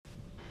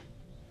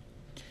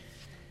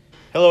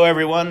Hello,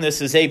 everyone.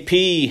 This is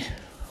AP.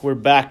 We're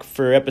back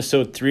for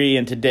episode 3,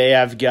 and today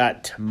I've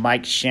got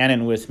Mike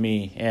Shannon with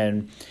me.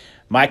 And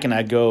Mike and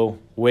I go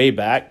way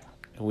back.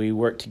 We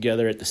worked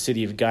together at the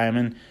City of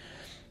Guymon,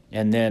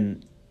 and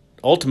then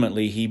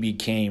ultimately he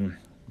became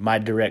my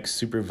direct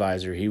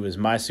supervisor. He was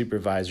my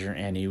supervisor,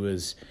 and he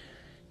was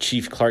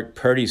Chief Clark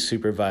Purdy's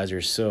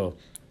supervisor, so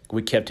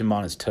we kept him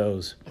on his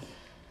toes.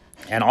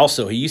 And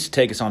also, he used to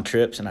take us on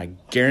trips, and I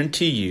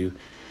guarantee you,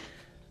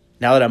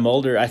 now that I'm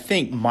older, I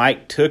think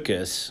Mike took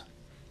us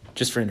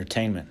just for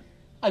entertainment.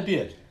 I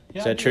did. Yeah,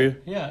 is that true?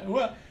 Yeah.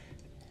 Well,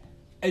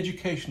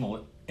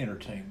 educational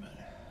entertainment.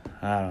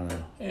 I don't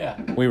know.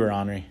 Yeah. We were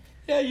ornery.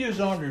 Yeah, you was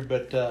honored,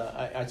 but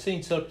I'd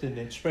seen something,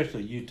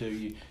 especially you two.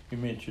 You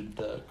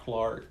mentioned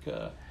Clark,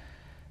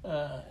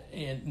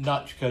 and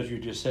not because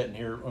you're just sitting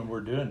here when we're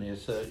doing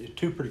this.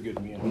 Two pretty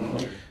good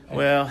men.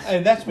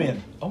 And that's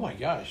been, oh my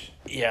gosh.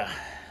 Yeah.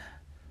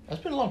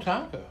 That's been a long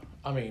time ago.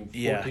 I mean,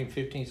 14,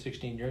 15,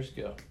 16 years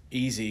ago.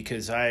 Easy,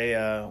 because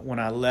when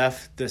I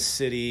left the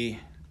city,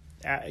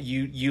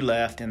 you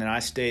left, and then I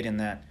stayed in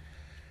that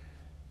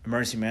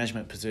emergency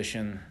management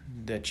position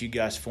that you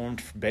guys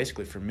formed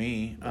basically for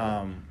me.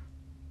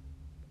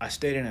 I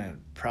stayed in it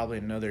probably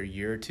another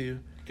year or two.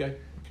 Okay.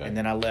 And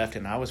then I left,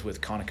 and I was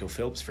with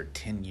ConocoPhillips for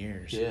 10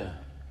 years. Yeah.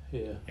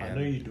 I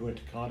knew you went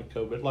to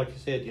Conoco, but like you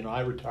said, I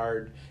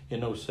retired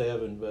in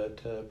 2007,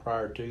 but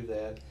prior to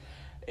that,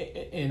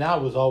 and I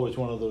was always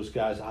one of those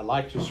guys. I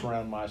like to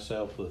surround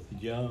myself with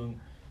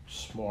young,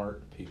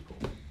 smart people.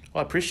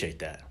 Well, I appreciate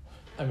that.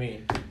 I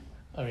mean,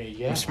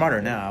 yeah. I'm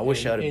smarter now. I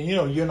wish I'd. And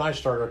you and I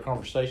started our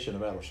conversation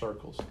about our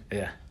circles.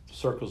 Yeah. The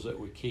circles that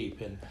we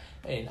keep,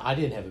 and I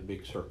didn't have a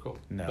big circle.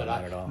 No, but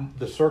not at all.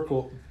 The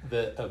circle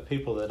of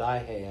people that I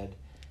had,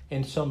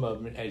 and some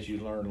of them, as you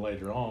learn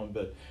later on,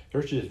 but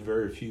there's just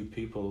very few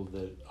people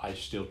that I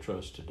still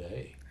trust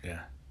today.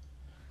 Yeah.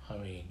 I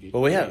mean,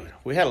 well,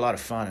 we had a lot of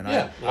fun,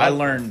 and I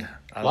learned.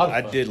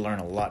 I did learn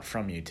a lot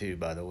from you too,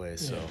 by the way.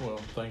 So well,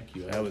 thank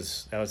you. That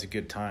was a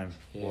good time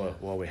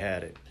while we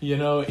had it.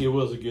 It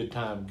was a good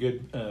time,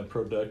 good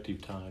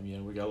productive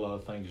time. We got a lot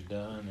of things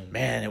done. And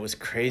man, it was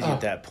crazy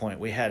at that point.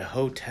 We had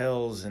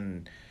hotels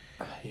and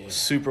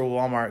super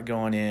Walmart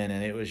going in,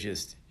 and it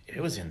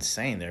was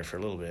insane there for a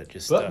little bit.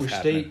 But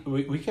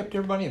we kept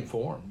everybody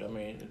informed.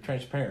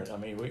 Transparent.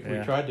 We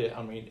tried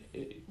to.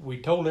 We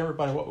told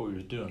everybody what we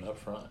was doing up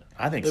front.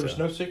 I think so. There was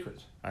no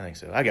secrets. I think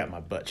so. I got my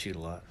butt chewed a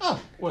lot. Oh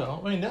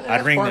well, I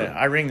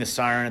ring the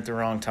siren at the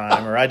wrong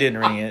time, or I didn't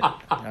ring it.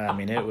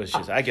 It was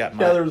just I got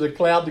my. Yeah, there was a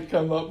cloud to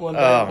come up one day.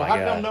 Oh my How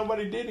God. Come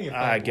nobody did anything?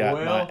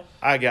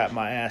 I got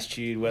my ass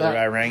chewed whether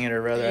I rang it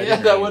or whether I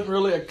didn't. That wasn't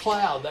really a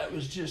cloud. That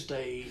was just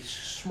a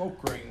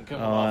smoke ring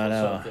coming off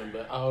of something.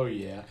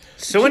 But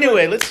So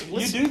anyway, let's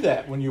you do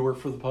that when you work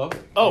for the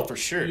public. Oh, for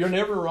sure. You're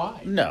never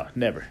right. No,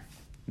 never.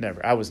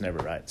 I was never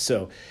right.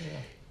 So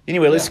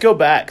anyway, let's go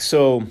back.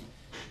 So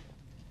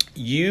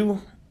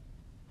you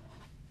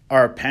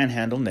are a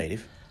Panhandle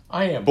native.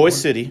 I am. Boise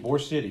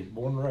City.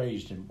 Born and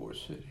raised in Boise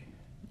City.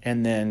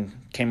 And then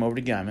came over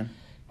to Guymon.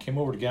 Came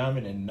over to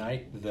Guymon in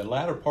the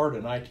latter part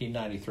of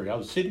 1993. I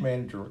was city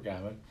manager at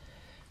Guymon,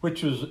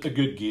 which was a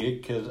good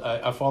gig because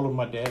I followed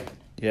my dad.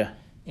 Yeah.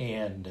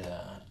 And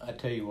I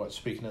tell you what,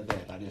 speaking of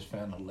that, I just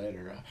found a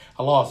letter.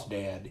 I lost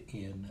Dad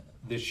in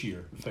this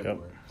year,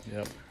 February.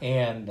 Yep.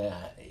 And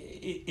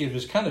it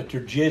was kind of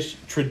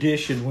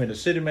tradition when a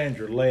city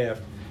manager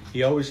left,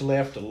 he always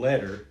left a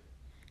letter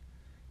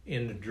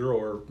in the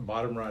drawer,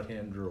 bottom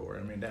right-hand drawer.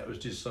 That was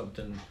just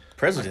something.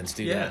 Presidents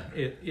do that.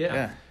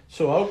 Yeah.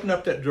 So I opened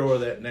up that drawer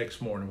that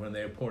next morning when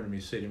they appointed me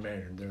city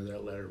manager, and there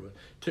that letter was.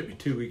 Took me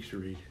 2 weeks to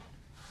read it.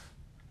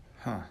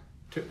 Huh.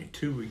 Took me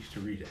 2 weeks to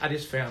read it. I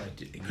just found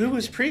it. Who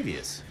was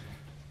previous?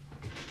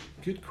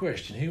 Good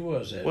question. Who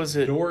was that? Was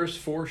it Doris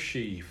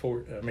Forshee?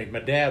 My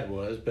dad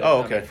was, but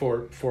okay.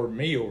 For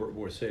me over at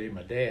Boise City,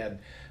 my dad.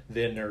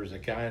 Then there was a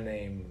guy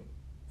named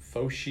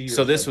Foshee.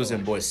 So this was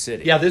in Boise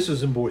City. Yeah, this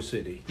was in Boise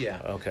City.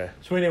 Yeah. Okay.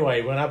 So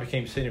anyway, when I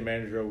became city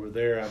manager over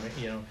there,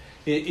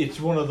 it's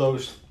one of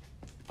those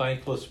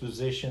thankless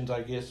positions,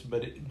 I guess,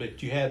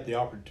 but you had the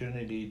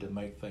opportunity to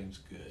make things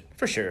good.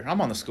 For sure.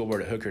 I'm on the school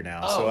board at Hooker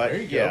now. Oh, so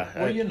there you go.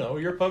 Well,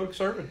 you're a public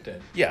servant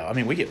then. Yeah,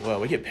 we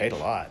get paid a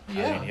lot.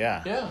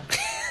 Yeah.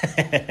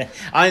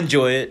 I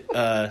enjoy it.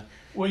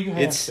 Well, you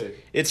have to.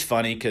 It's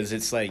funny because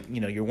it's like,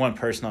 you're one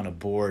person on a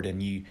board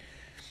and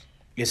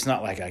it's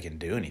not like I can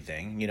do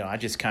anything. I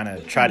just kind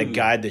of try to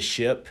guide the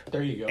ship.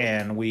 There you go.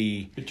 And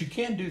But you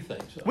can do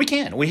things. Though. We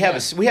can. We have a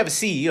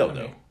CEO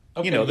though.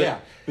 Okay,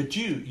 but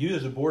you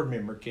as a board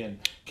member can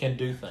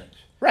do things.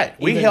 Right.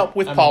 We help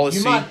with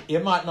policy.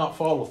 It might not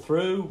follow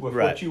through with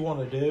what you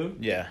want to do.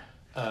 Yeah.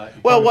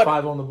 What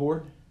 5 on the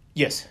board?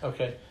 Yes.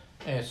 Okay.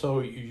 And so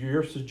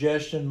your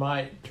suggestion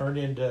might turn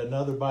into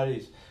another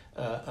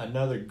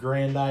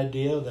grand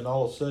idea. Then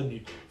all of a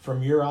sudden,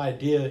 from your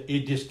idea,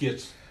 it just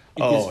gets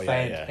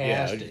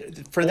fantastic.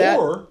 Yeah. For that,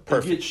 or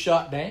perfect. It gets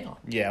shot down.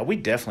 Yeah, we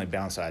definitely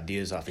bounce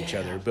ideas off each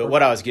other. But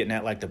what I was getting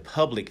at, like the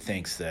public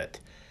thinks that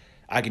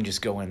I can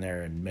just go in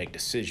there and make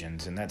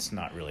decisions, and that's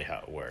not really how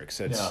it works.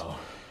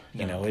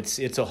 You know,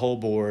 it's a whole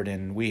board,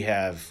 and we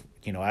have,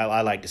 you know,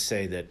 I like to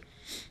say that,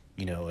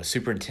 you know, a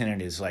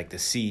superintendent is like the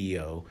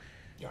CEO,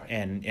 Right.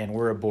 and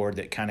we're a board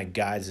that kind of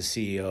guides the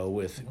CEO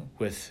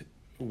with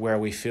where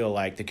we feel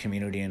like the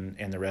community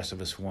and the rest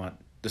of us want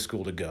the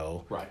school to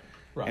go. Right.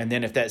 Right. And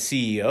then if that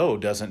CEO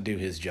doesn't do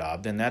his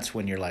job, then that's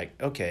when you're like,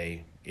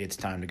 okay, it's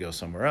time to go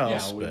somewhere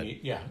else. We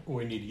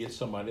need to get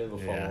somebody that'll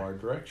follow our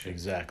direction.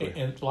 Exactly.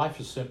 And life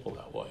is simple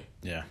that way.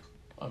 Yeah.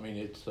 I mean,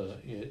 it's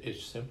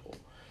simple.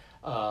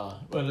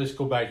 Well, let's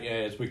go back.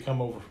 As we come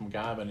over from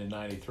Guymon in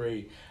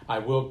 93, I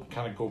will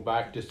kind of go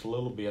back just a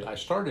little bit. I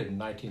started in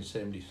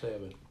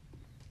 1977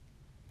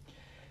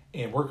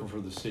 and working for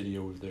the city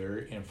over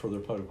there and for their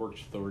Public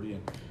Works Authority.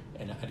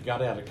 And I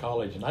got out of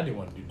college, and I didn't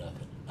want to do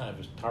nothing. I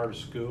was tired of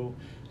school,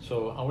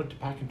 so I went to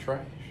packing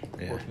trash,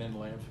 working in the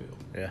landfill.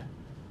 Yeah.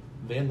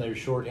 Then they were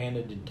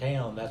shorthanded in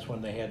town. That's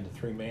when they had the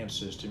 3-man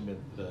system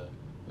with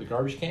the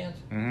garbage cans.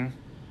 Mm-hmm.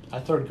 I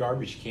throwed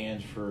garbage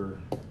cans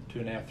for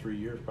 2.5, 3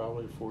 years,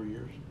 probably 4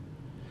 years.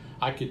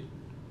 I could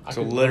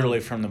literally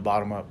from the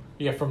bottom up.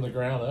 Yeah, from the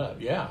ground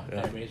up. Yeah.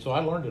 I mean, so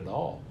I learned it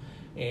all.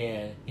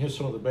 And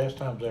some of the best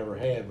times I ever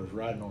had was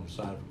riding on the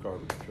side of a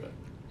garbage truck.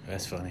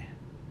 That's funny.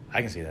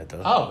 I can see that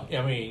though. Oh,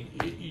 I mean,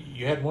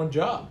 you had one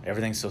job.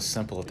 Everything's so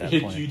simple at that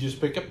point. You just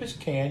pick up this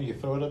can, you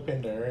throw it up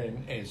in there,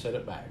 and set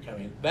it back. I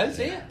mean, that's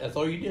it. That's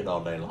all you did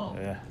all day long.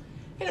 Yeah.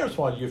 And every once in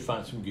a while you'd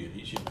find some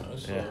goodies, you know.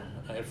 So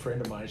I had a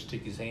friend of mine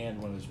stick his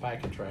hand when he was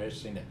packing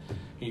trash, and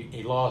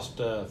he lost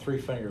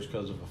 3 fingers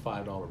because of a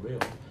 $5 bill.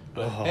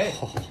 But hey,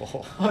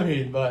 I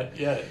mean, but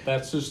yeah,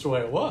 that's just the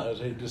way it was.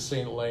 He just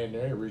seen it laying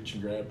there, he reached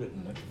and grabbed it,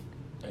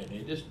 and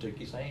he just took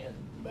his hand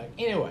back.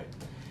 Anyway,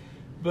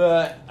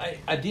 but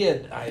I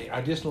did.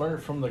 I just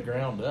learned from the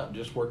ground up,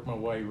 just worked my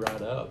way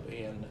right up,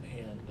 and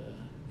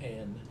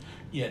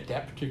yeah, at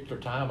that particular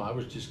time, I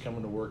was just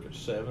coming to work at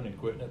 7 and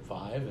quitting at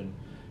 5,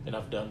 and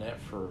I've done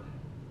that for,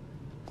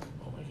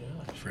 oh my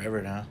gosh,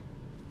 forever now.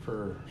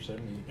 For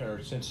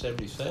since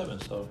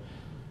 77. So,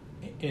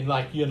 and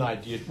like you and I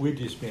did, we've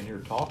just been here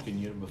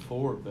talking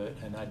before,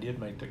 and I did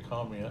make the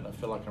comment, and I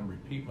feel like I'm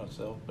repeating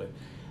myself, but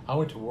I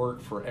went to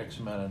work for X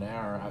amount an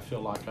hour. I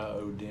feel like I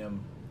owed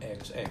them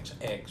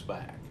XXX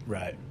back.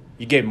 Right.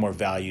 You gave more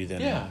value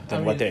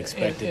than what they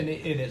expected. And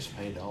it's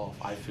paid off,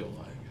 I feel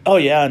like. Oh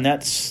yeah, and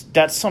that's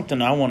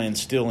something I want to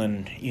instill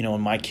in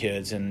in my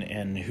kids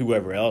and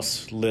whoever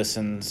else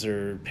listens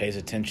or pays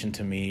attention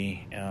to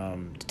me.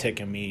 It's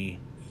taken me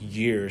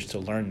years to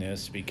learn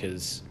this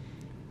because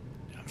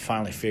I'm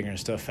finally figuring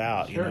stuff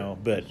out,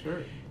 But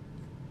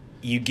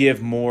you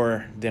give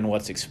more than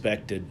what's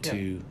expected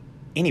to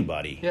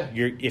anybody. Yeah.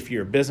 If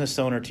you're a business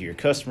owner, to your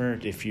customer,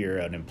 if you're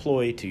an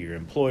employee, to your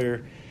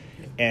employer.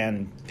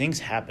 And things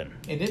happen.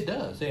 And it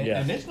does.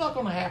 And it's not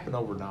going to happen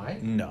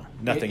overnight. No,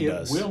 nothing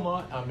does. It will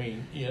not. I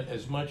mean,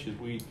 as much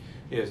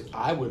as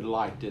I would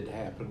like it to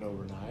happen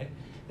overnight.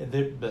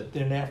 But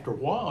then after a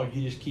while,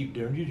 you just keep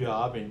doing your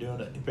job and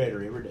doing it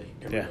better every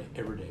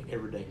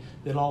day.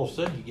 Then all of a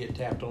sudden, you get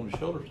tapped on the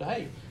shoulder and say,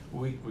 hey,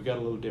 we got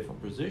a little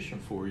different position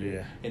for you.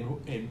 Yeah.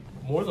 And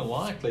more than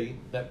likely,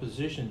 that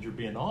position you're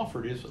being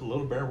offered is a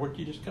little better than what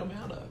you just come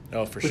out of.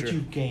 Oh, for sure. But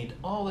you've gained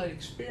all that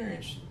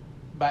experience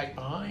back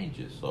behind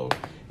you. So,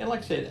 and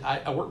like I said,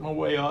 I worked my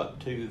way up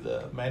to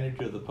the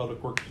manager of the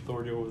Public Works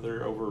Authority over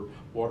there, over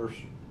water,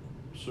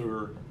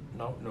 sewer,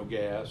 no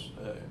gas,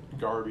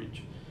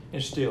 garbage,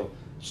 and still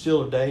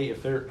today,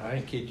 I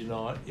ain't kid you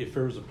not, if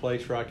there was a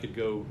place where I could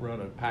go run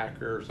a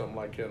packer or something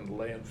like that in the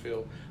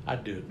landfill,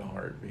 I'd do it in a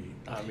heartbeat.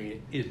 I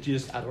mean, it's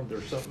just,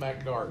 there's something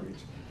about garbage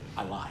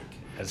I like.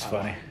 That's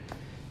funny.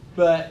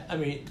 But, I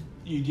mean,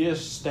 you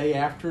just stay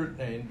after it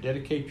and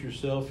dedicate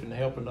yourself in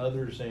helping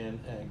others, and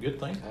good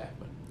things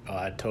happen. Oh,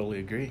 I totally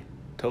agree.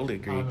 I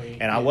mean,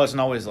 and I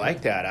wasn't always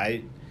like that.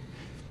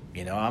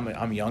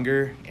 I'm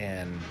younger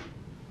and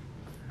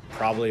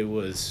probably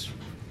was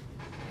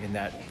in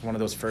that one of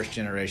those first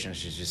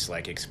generations who's just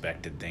like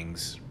expected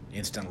things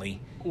instantly.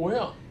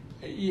 Well,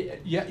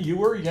 yeah, you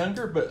were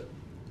younger, but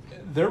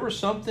there was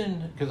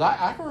something, because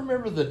I can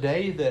remember the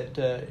day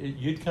that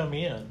you'd come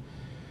in,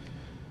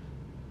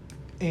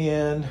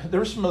 and there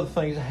were some other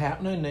things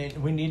happening,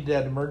 and we needed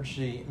that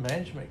emergency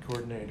management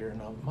coordinator,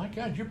 and my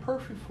God, you're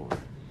perfect for it.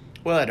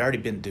 Well, I'd already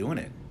been doing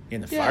it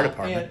in the fire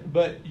department.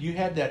 But you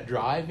had that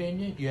drive in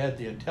you, you had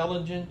the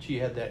intelligence,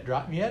 you had that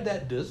drive, you had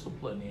that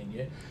discipline in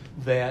you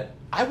that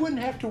I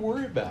wouldn't have to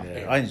worry about.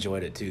 Yeah, I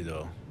enjoyed it too,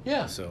 though.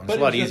 Yeah, so it's a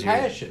lot easier.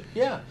 Passion.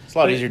 Yeah, it's a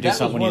lot easier to do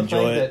something when you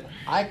enjoy it. That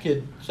I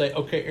could say,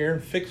 okay, Aaron,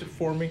 fix it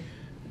for me,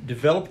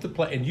 develop the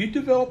plan, and you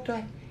developed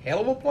a hell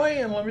of a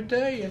plan. Let me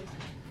tell you.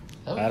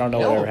 I don't know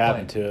whatever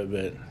happened to it,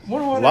 but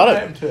what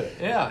happened to it?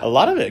 Yeah, a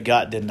lot of it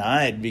got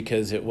denied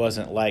because it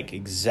wasn't like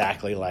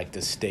exactly like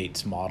the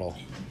state's model.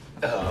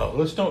 Oh,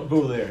 let's don't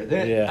go there.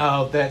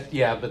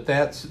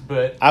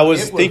 But I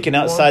was thinking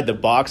outside the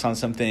box on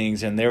some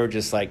things, and they were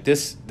just like,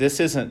 this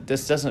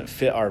doesn't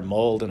fit our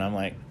mold, and I'm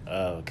like,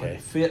 oh, okay.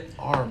 Fit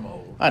our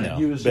mold. I know, and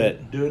he was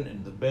but doing it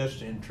in the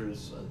best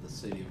interests of the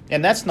city.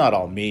 And that's not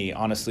all me,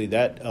 honestly.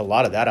 That a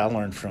lot of that I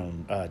learned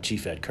from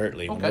Chief Ed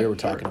Kirtley when we were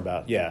talking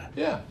about,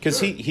 because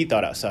he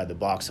thought outside the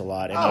box a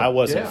lot, and I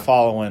wasn't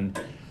following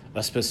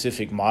a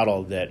specific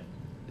model that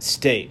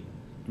state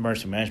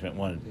emergency management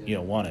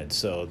wanted.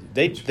 So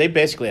they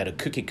basically had a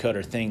cookie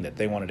cutter thing that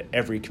they wanted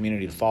every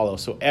community to follow,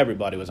 so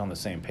everybody was on the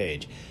same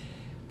page.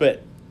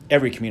 But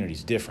every community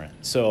is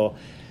different, so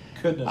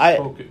couldn't have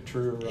spoke it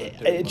true.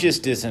 It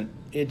just isn't.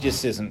 It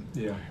just isn't.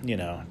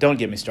 Yeah. Don't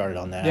get me started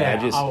on that. Yeah.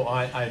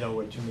 I know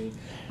what you mean.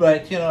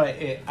 But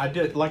I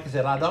did. Like I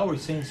said, I'd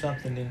always seen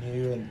something in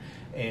you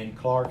and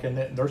Clark, and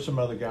there's some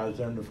other guys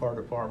there in the fire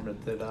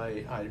department that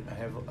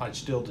I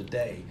still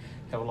today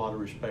have a lot of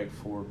respect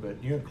for.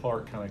 But you and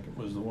Clark kind of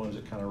was the ones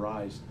that kind of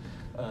rise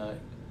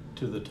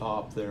to the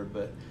top there.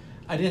 But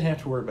I didn't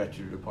have to worry about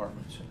your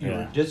departments. You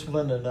were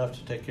disciplined enough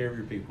to take care of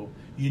your people.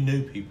 You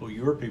knew people.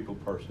 You were a people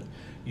person.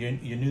 You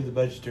knew the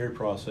budgetary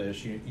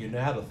process. You knew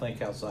how to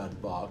think outside the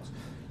box.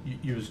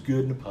 You was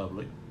good in the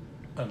public.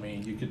 I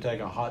mean, you could take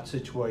a hot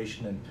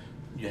situation and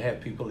you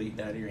have people eating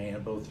out of your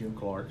hand, both you and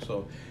Clark.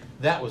 So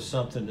that was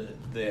something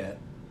that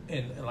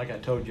and like I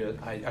told you,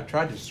 I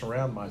tried to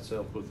surround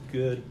myself with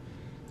good,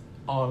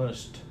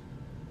 honest,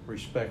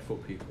 respectful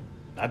people.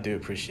 I do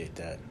appreciate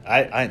that.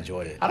 I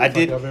enjoyed it. I don't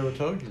think I've ever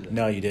told you that.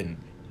 No, you didn't.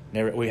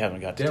 Never. We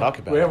haven't got to talk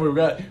about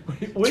it.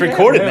 It's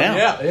recorded now.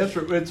 Yeah,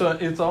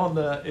 it's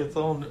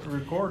on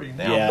recording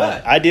now. Yeah,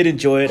 but I did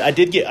enjoy it.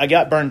 I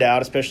got burned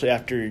out, especially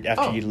after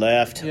you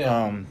left.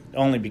 Yeah.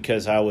 Only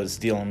because I was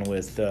dealing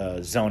with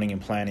zoning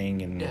and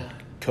planning and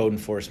code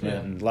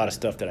enforcement and a lot of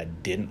stuff that I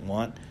didn't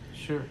want.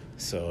 Sure.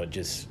 So it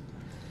just.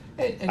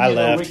 And I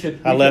left.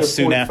 I left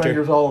soon after.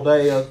 Fingers all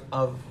day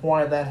of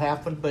why that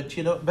happened, but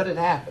it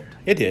happened.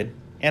 It did.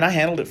 And I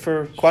handled it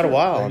for quite a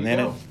while, and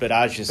then but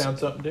I just found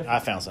something different. I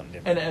found something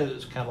different, and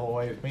it's kind of the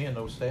way with me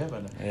in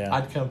 07. Yeah.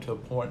 I'd come to a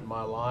point in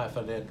my life.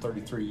 I'd had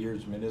 33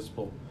 years of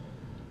municipal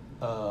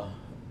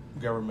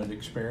government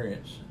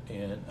experience,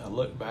 and I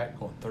look back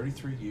on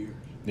 33 years.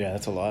 Yeah,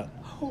 that's a lot.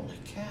 Holy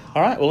cow!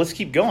 All right, well, let's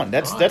keep going.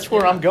 That's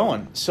where I'm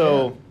going.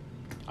 So,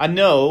 I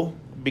know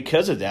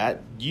because of that,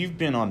 you've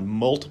been on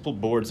multiple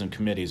boards and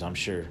committees. I'm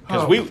sure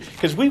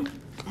because we,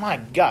 my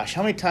gosh,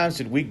 how many times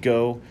did we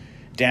go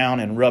down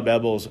and rub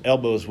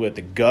elbows with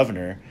the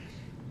governor,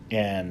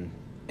 and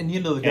the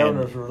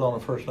governor was on a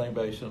first name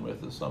basis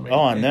with us. I mean,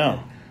 I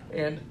know.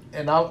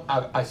 And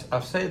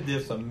I've said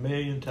this a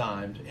million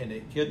times, and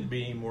it couldn't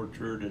be any more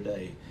true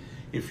today.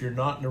 If you're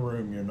not in the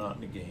room, you're not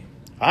in the game.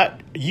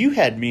 You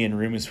had me in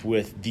rooms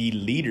with the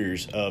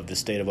leaders of the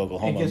state of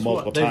Oklahoma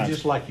multiple times. They're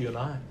just like you and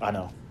I. I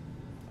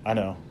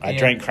know. I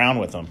drank Crown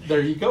with them. There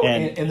you go.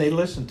 And they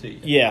listen to you.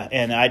 Yeah,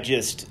 and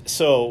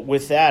so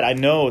with that, I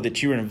know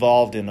that you were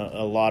involved in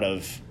a lot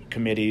of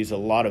committees, a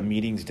lot of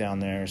meetings down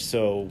there.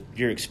 So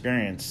your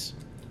experience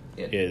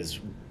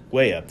is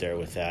way up there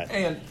with that.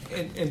 And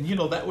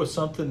that was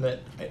something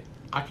that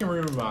I can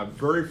remember my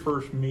very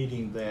first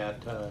meeting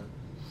that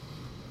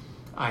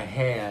I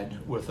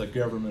had with a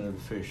government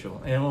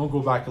official. And I'm going to go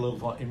back a little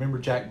far. You remember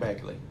Jack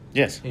Beckley?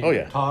 Yes. He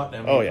yeah. Taught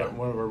and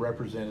one of our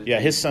representatives. Yeah,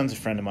 his son's a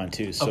friend of mine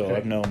too, so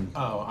I've known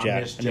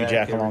Jack. I knew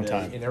Jack a long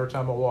time. And every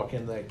time I walk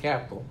into that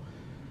Capitol,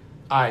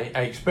 I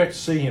expect to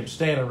see him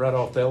standing right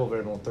off the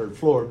elevator on the third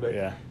floor.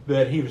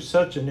 But he was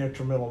such an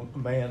instrumental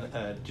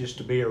man just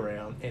to be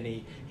around. And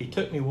he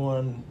took me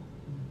one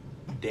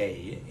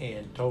day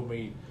and told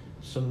me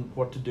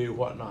what to do,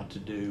 what not to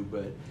do.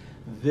 But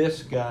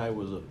this guy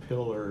was a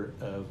pillar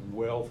of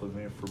wealth of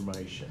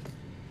information.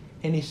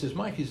 And he says,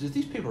 Mike,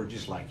 these people are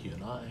just like you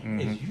and I. Mm-hmm.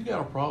 If you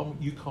got a problem,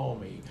 you call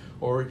me.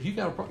 Or if you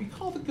got a problem, you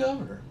call the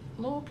governor.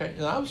 Well, okay.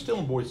 And I was still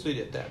in Boise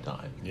City at that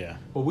time. Yeah.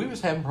 Well, we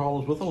was having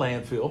problems with a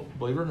landfill,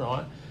 believe it or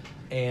not.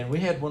 And we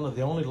had one of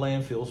the only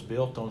landfills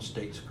built on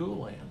state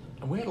school land.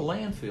 And we had a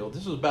landfill.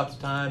 This was about the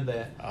time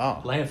that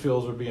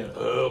landfills were being,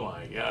 oh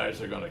my gosh,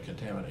 they're going to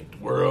contaminate the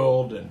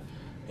world.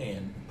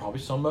 And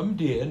probably some of them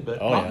did,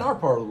 but not in our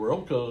part of the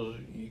world, because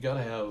you got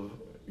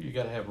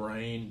to have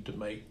rain to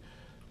make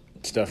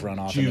stuff run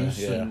off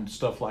juice and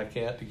stuff like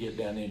that to get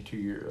down into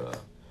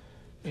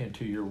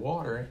your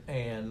water.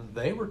 And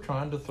they were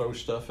trying to throw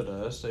stuff at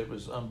us. It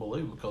was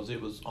unbelievable because it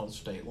was on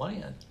state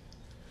land.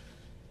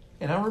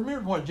 And I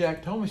remember what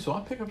Jack told me, so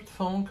I picked up the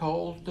phone,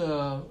 called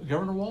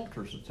Governor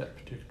Walters at that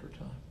particular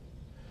time.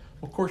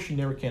 Well, of course, you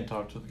never can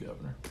talk to the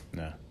governor.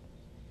 No.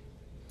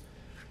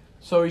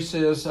 So I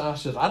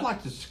said, I'd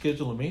like to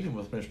schedule a meeting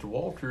with Mr.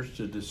 Walters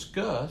to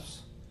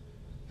discuss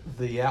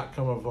the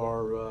outcome of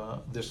our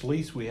this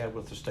lease we have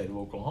with the state of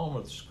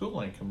Oklahoma, the School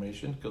Land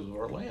Commission, because of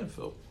our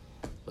landfill.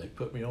 They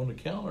put me on the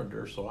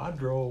calendar, so I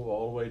drove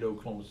all the way to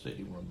Oklahoma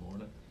City one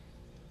morning.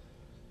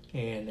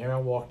 And there I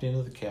walked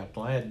into the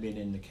Capitol. I hadn't been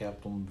in the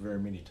Capitol very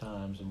many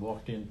times, and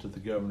walked into the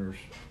governor's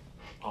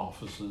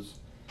offices.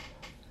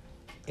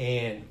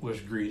 and was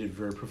greeted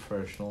very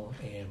professional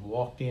and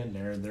walked in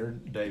there, and there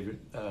David,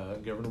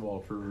 Governor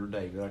Walter, or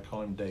David, I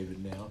call him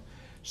David now,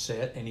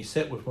 sat, and he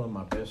sat with one of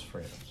my best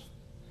friends.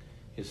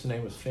 His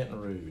name was Fenton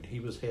Rood. He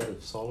was head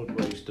of solid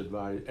waste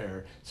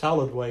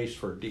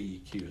for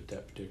DEQ at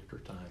that particular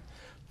time.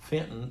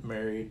 Fenton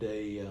married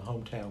a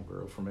hometown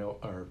girl from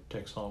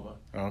Texoma,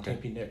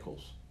 Tempe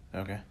Nichols.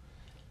 Okay.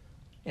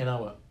 And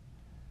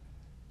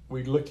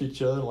we looked at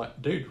each other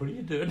like, dude, what are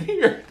you doing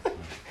here?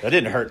 That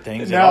didn't hurt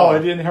things at all. No,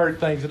 it didn't hurt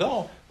things at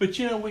all. But,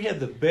 we had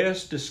the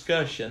best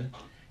discussion,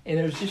 and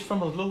it was just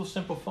from a little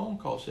simple phone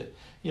call. Said,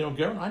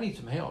 Governor, I need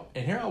some help.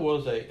 And here I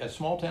was, a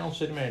small town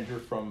city manager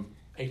from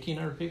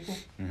 1,800 people,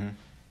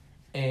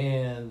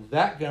 and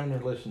that governor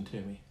listened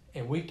to me.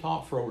 And we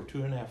talked for over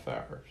 2.5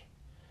 hours.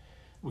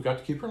 We got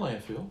to keep our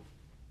landfill.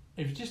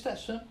 It was just that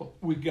simple.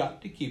 We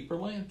got to keep our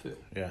landfill.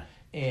 Yeah.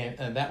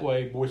 And that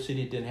way, Boise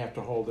City didn't have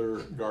to haul their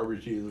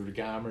garbage either to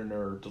Guymon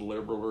or to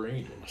Liberal or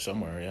anything.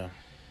 Somewhere, yeah.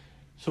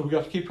 So we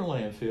got to keep our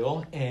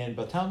landfill. And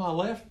by the time I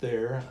left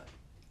there,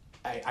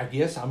 I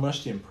guess I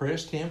must have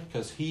impressed him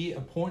because he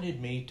appointed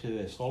me to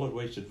a Solid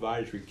Waste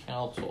Advisory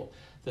Council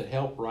that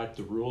helped write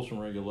the rules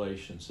and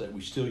regulations that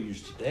we still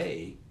use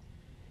today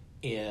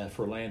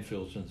for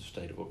landfills in the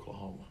state of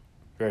Oklahoma.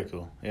 Very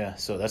cool. Yeah,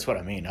 so that's what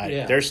I mean.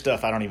 Yeah. There's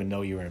stuff I don't even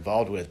know you were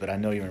involved with, but I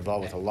know you were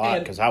involved with a lot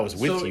because I was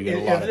with you in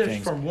a lot of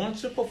things. From one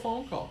simple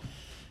phone call.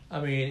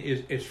 I mean,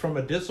 it's from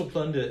a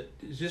discipline to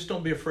just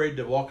don't be afraid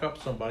to walk up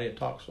to somebody and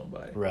talk to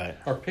somebody. Right.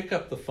 Or pick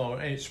up the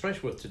phone, and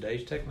especially with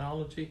today's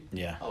technology.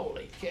 Yeah.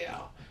 Holy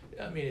cow.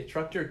 I mean, it's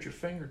right there at your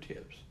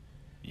fingertips.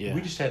 Yeah.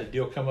 We just had a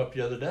deal come up the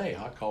other day.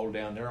 I called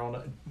down there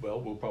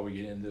we'll probably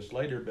get into this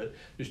later, but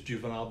this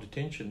juvenile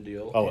detention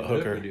deal. Oh, a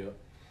hooker deal.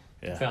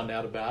 Yeah. Found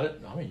out about it.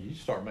 I mean, you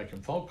start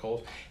making phone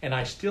calls, and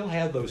I still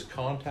have those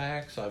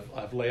contacts.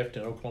 I've left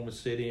in Oklahoma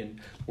City and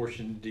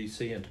Washington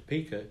D.C. and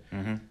Topeka.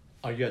 Mm-hmm.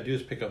 All you got to do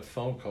is pick up the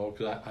phone call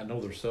because I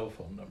know their cell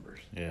phone numbers.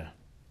 Yeah.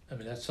 I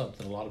mean, that's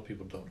something a lot of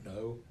people don't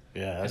know.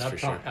 Yeah, that's for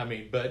sure. I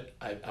mean, but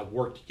I've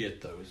worked to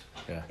get those.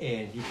 Yeah.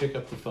 And you pick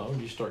up the phone,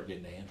 you start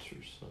getting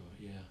answers. So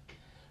yeah.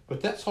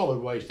 But that solid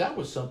waste, that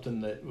was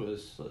something that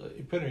was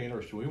pretty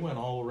interesting. We went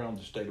all around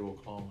the state of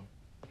Oklahoma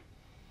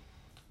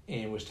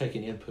and was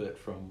taking input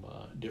from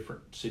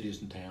different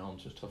cities and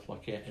towns and stuff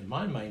like that. And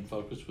my main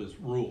focus was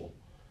rural,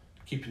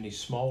 keeping these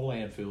small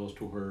landfills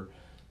to where,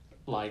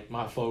 like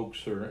my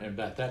folks and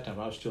at that time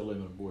I was still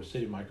living in Boise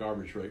City, my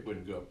garbage rate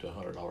wouldn't go up to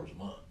 $100 a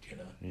month,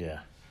 Yeah.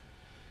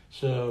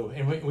 So,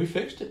 and we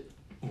fixed it.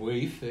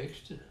 We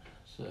fixed it.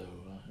 So,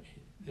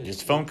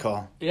 just a phone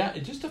call. Yeah,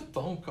 just a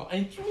phone call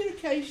and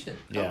communication.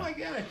 Yeah. Oh my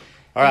God.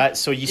 All right,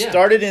 so you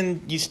started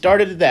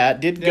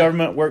that, did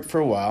government work for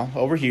a while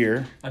over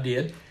here. I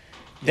did.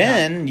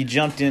 Then you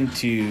jumped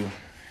into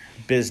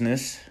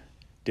business,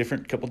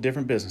 couple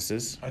different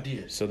businesses. I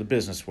did. So the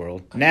business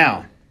world.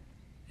 Now,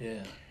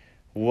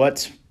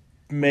 what's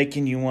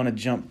making you want to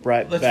jump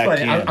back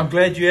in? I'm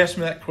glad you asked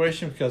me that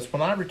question because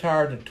when I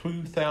retired in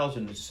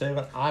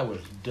 2007, I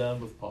was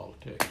done with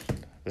politics.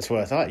 That's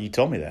what I thought. You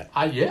told me that.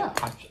 I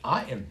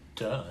am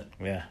done.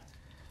 Yeah.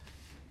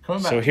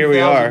 So here we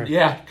are.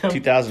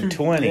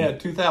 2020.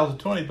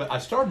 2020. But I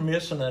started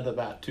missing it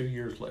about 2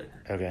 years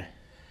later. Okay.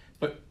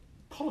 But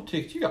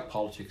politics, you got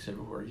politics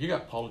everywhere. You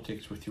got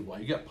politics with your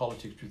wife. You got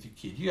politics with your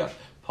kids. You got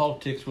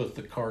politics with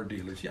the car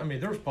dealers. I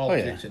mean, there's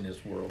politics in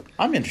this world.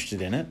 I'm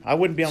interested in it. I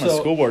wouldn't be on the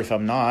school board if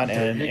I'm not.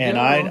 And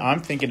I'm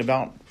thinking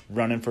about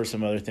running for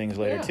some other things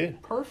later too.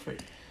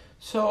 Perfect.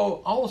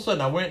 So all of a sudden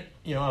I went,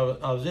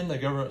 I was in the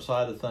government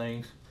side of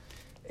things,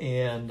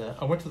 and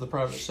I went to the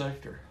private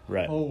sector.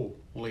 Right.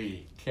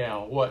 Holy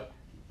cow, what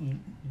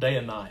day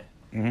and night.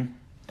 Mm-hmm.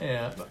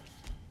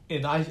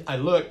 And I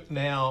look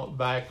now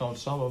back on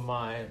some of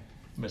my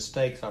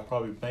mistakes I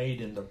probably made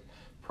in the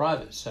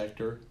private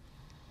sector.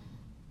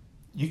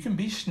 You can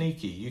be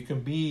sneaky. You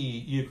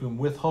can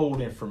withhold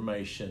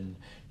information.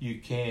 You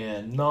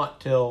can not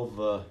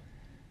tell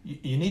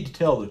you need to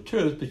tell the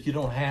truth, but you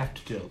don't have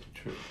to tell the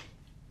truth.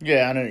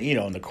 Yeah, and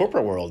in the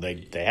corporate world,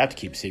 they have to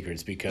keep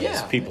secrets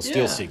because people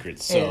steal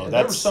secrets. So and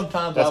there were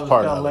sometimes I was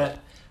part going to of it.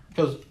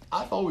 Because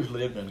I've always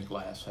lived in a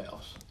glass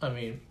house. I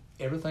mean,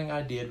 everything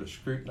I did was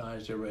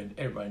scrutinized.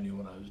 Everybody knew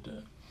what I was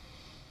doing.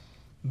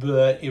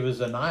 But it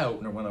was an eye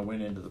opener when I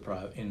went into the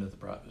private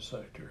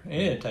sector. And it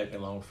didn't take me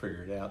long to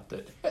figure it out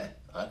that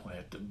I don't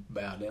have to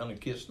bow down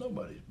and kiss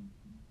nobody's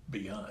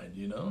behind,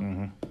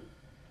 Mm-hmm.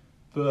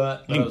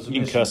 But you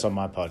can cuss on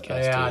my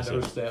podcast. Yeah, too, I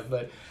noticed that.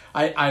 But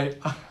I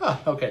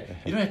okay.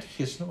 You don't have to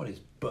kiss nobody's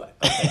butt.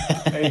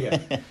 Okay, there you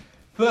go.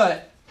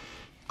 But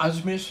I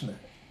was missing it.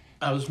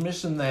 I was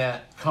missing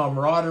that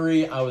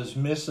camaraderie. I was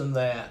missing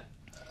that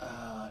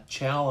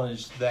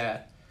challenge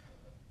that,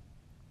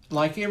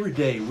 like every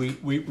day,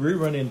 we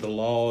run into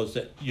laws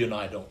that you and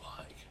I don't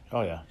like.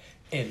 Oh, yeah.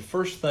 And the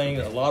first thing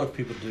that a lot of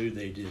people do,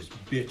 they just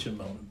bitch and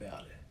moan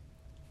about it.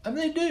 I mean,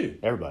 they do.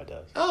 Everybody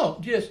does.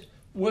 Oh,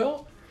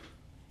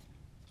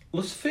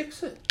 let's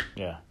fix it.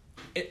 Yeah.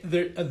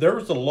 There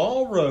was a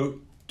law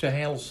wrote to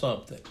handle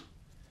something.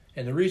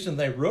 And the reason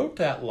they wrote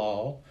that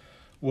law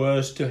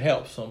was to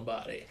help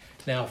somebody.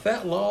 Now, if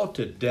that law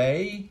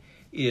today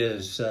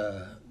is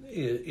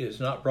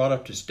not brought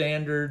up to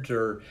standards,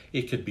 or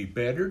it could be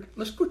bettered,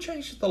 let's go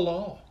change the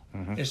law.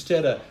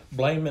 Instead of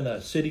blaming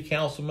a city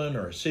councilman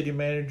or a city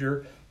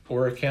manager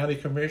or a county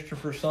commissioner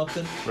for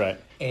something. Right.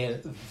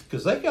 And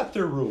because they got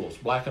their rules,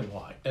 black and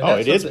white. And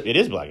it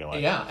is black and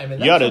white. Yeah, I mean,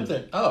 you that's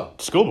something.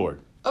 School board.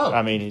 Oh,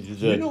 I mean,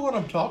 you know what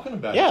I'm talking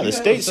about. Yeah, you the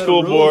state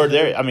school board.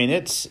 I mean,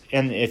 it's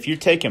and if you're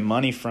taking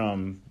money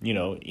from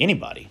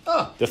anybody,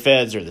 the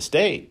feds or the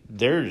state,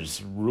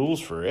 there's rules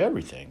for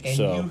everything. And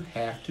so you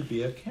have to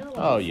be accountable.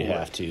 Oh, you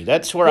have to.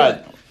 That's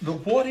where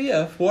But what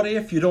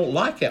if you don't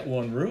like that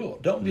one rule?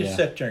 Don't just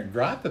sit there and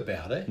gripe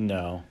about it.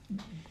 No.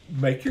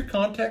 Make your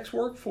contacts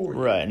work for you.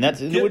 Right,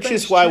 and which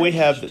is why we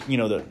have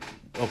the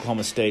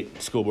Oklahoma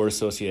State School Board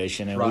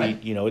Association, and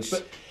right. we it's.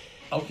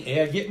 Okay,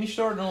 yeah, get me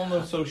started on the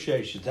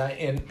associations.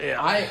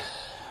 They're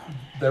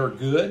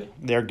good.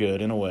 They're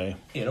good in a way.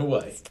 In a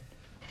way.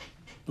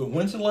 But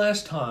when's the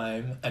last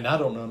time, and I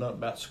don't know nothing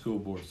about school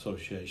board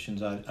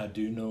associations. I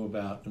do know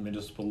about the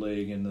municipal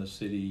league and the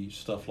city,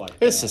 stuff like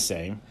that. It's the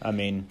same. I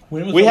mean,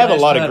 we have a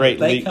lot of great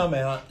they come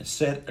out and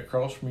sit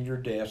across from your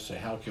desk and say,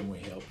 how can we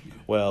help you?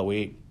 Well,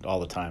 we,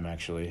 all the time,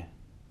 actually.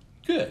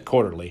 Good.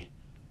 Quarterly.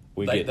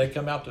 They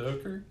come out to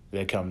Hooker?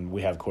 They come.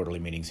 We have quarterly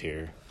meetings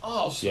here.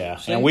 Oh, yeah,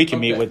 and we can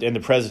meet with, and the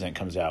president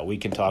comes out. We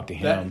can talk to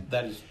him.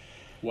 That is,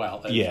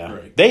 wow, that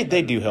is great.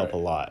 They do help a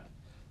lot.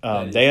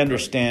 They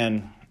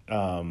understand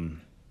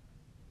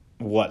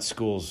what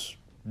schools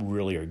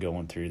really are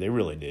going through. They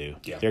really do.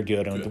 Yeah. They're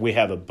good. We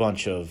have a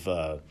bunch of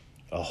a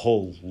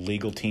whole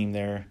legal team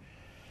there.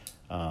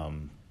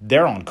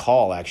 They're on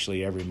call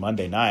actually every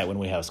Monday night when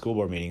we have school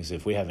board meetings.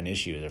 If we have an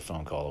issue, they're a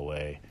phone call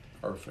away.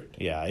 Perfect.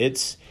 Yeah,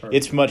 it's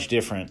much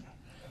different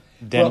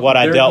than what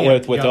I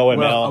dealt with OML.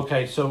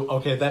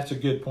 Well, that's a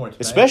good point.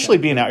 Especially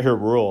being out here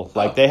rural,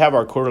 they have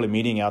our quarterly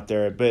meeting out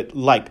there. But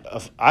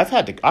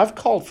I've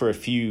called for a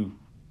few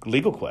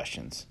legal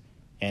questions,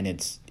 and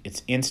it's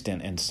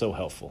instant and so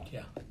helpful.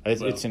 Yeah,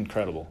 it's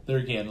incredible. There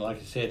again, like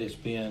I said, it's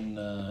been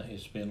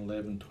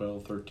 11,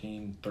 12,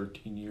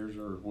 13 years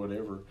or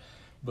whatever.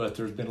 But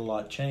there's been a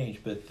lot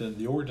changed. But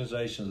the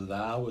organizations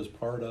that I was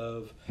part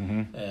of,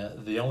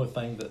 the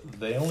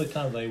only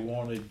time they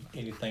wanted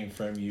anything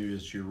from you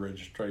is your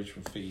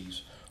registration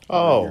fees.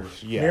 Oh,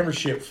 yeah.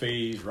 Membership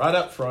fees right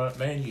up front.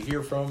 Man, you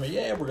hear from them.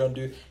 Yeah, we're going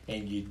to do it.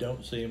 And you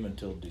don't see them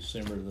until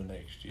December of the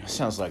next year.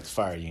 Sounds like the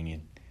fire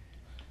union.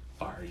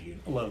 Fire union.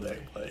 I love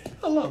that place.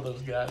 I love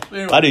those guys.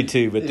 Anyway, I do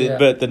too, but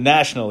the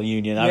national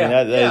union,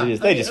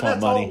 they just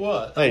want money.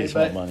 They just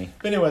want money.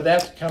 But anyway,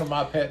 that's kind of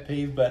my pet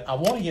peeve. But I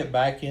want to get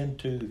back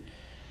into,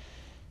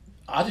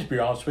 I'll just be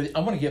honest with you,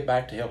 I want to get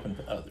back to helping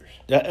others.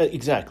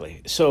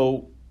 Exactly.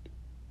 So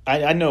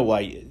I know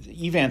why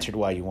you've answered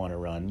why you want to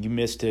run. You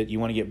missed it. You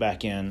want to get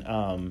back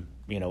in.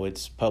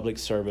 It's public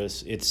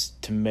service. It's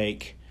to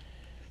make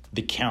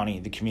the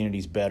county, the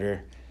communities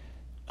better.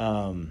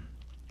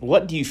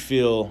 What do you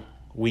feel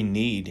we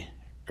need,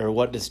 or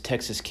what does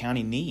Texas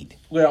County need?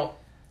 Well,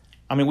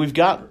 I mean, we've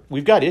got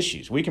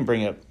issues. We can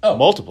bring up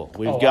multiple.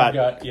 We've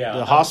got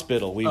the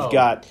hospital. We've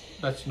got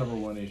that's number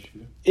one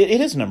issue. It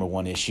is number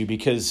one issue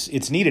because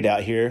it's needed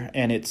out here,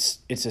 and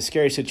it's a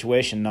scary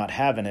situation not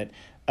having it.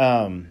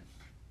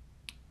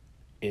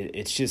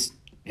 It's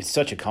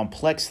such a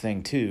complex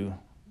thing too,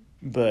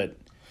 but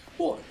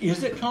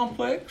is it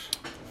complex?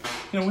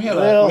 We had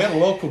a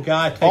local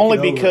guy only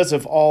because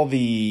of all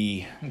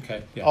the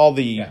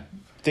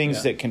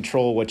things that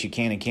control what you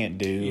can and can't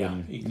do,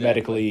 and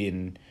medically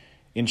and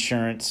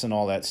insurance and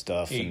all that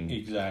stuff.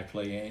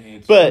 Exactly.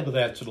 And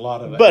that's a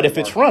lot of it. But if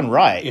it's run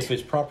right, if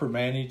it's proper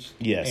managed,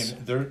 yes,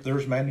 and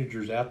there's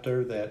managers out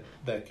there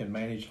that can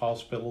manage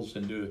hospitals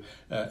and do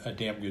a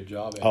damn good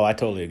job at it. I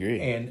totally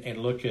agree. And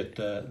look at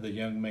the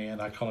young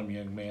man. I call him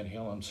young man.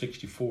 Hell, I'm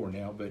 64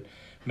 now, but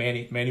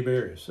Manny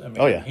Barris. I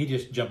mean, he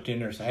just jumped in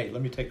there and said, "Hey,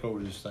 let me take over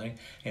this thing."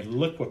 And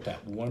look what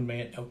that one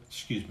man.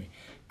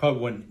 Probably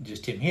wasn't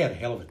just him. He had a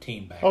hell of a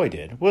team back. He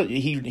did. Well,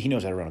 he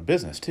knows how to run a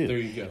business too. There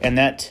you go. And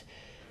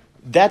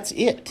that's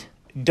it.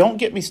 Don't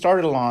get me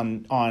started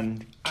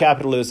on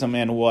capitalism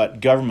and what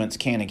governments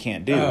can and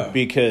can't do,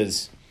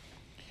 because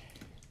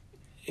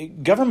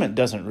government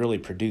doesn't really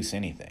produce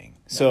anything.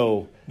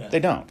 So they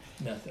don't.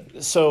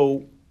 Nothing.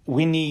 So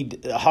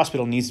a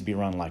hospital needs to be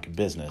run like a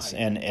business,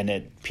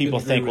 and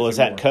people think, well, is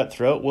that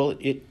cutthroat? Well,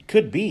 it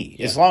could be,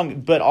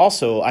 but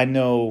also I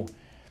know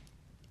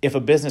if a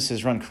business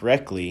is run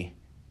correctly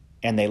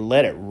and they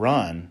let it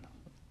run,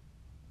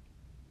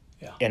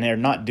 and they're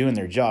not doing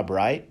their job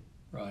right,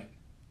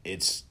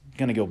 it's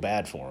going to go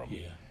bad for them.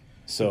 Yeah.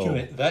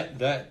 So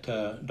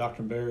that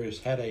Dr. Barrios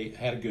had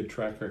a good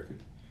track record.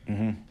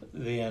 Mm-hmm.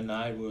 Then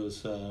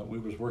we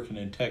was working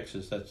in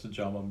Texas. That's the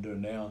job I'm doing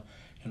now.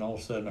 And all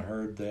of a sudden I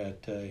heard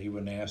that he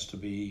wasn't asked to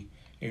be,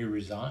 he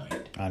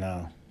resigned. I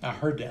know. I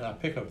heard that and I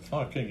picked up the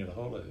phone. I couldn't get a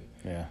hold of it.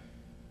 Yeah.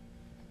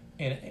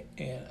 And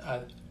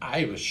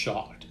I was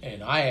shocked.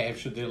 And I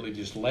accidentally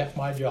just left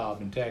my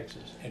job in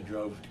Texas and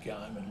drove to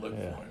Guymon and looked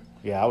for him.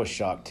 Yeah, I was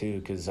shocked too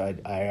because I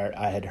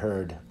had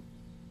heard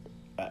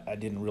I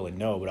didn't really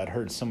know, but I'd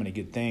heard so many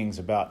good things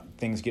about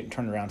things getting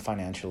turned around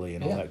financially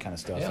and all that kind of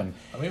stuff. Yeah. And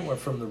I mean, it went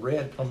from the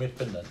red come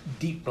up in the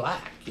deep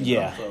black.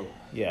 So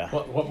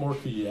what more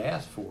could you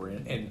ask for?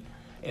 And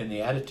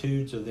the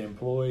attitudes of the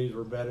employees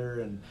were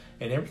better, and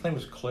everything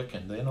was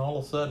clicking. Then all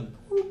of a sudden,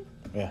 whoop.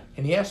 Yeah.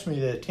 And he asked me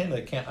to attend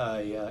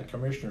a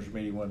commissioners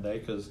meeting one day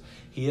because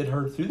he had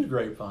heard through the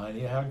grapevine,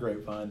 how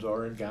grapevines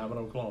are in Guymon,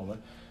 Oklahoma.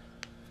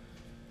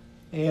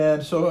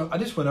 And so I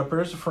just went up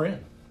there as a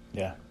friend.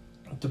 Yeah.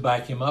 To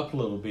back him up a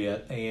little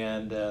bit,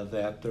 and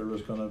that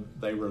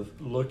they were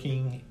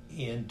looking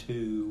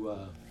into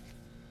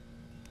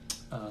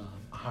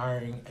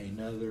hiring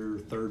another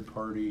third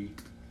party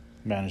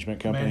management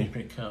company,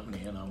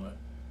 and I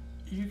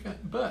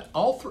went, but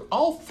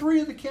all three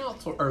of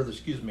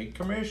the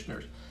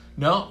commissioners.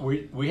 No,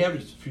 we have a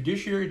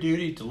fiduciary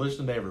duty to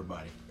listen to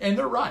everybody, and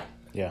they're right.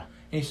 Yeah.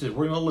 And he said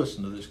we're going to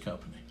listen to this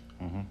company.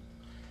 Mm-hmm.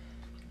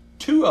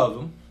 Two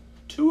of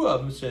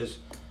them says,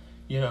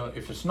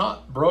 if it's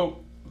not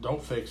broke,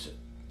 don't fix it.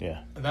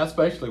 Yeah. And that's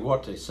basically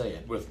what they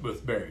said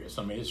with various.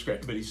 I mean, it's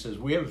great. But he says,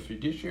 we have a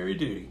fiduciary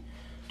duty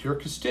to our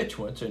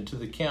constituents and to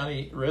the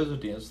county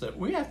residents that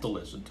we have to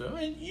listen to.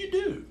 And you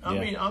do.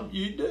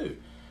 You do.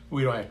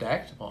 We don't have to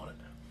act upon it.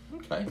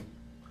 Okay.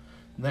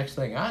 Next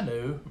thing I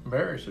knew,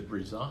 Barris had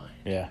resigned.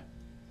 Yeah.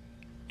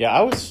 Yeah,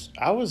 I was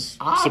surprised.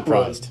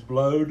 I was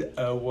blown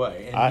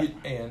away.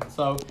 And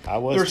so I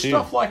was there's too.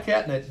 stuff like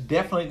that that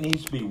definitely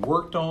needs to be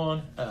worked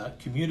on,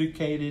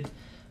 communicated,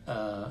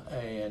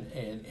 and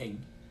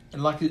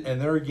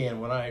there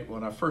again, when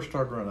I first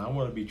started running, I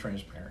want to be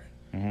transparent.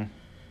 Mm-hmm.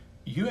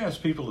 You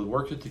ask people that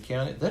work at the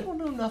county, they don't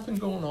know nothing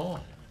going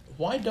on.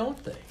 Why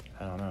don't they?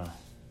 I don't know.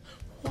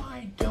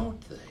 Why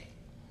don't they?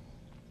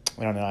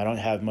 I don't know. I don't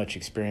have much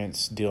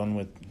experience dealing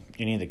with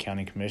any of the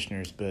county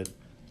commissioners, but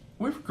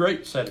we have a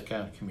great set of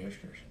county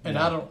commissioners, and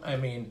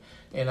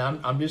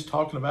I'm just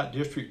talking about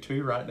District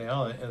 2 right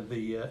now, and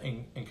the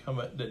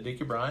incumbent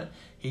Dickie Bryant.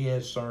 He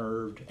has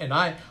served, and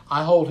I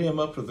hold him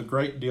up with a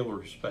great deal of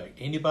respect.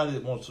 Anybody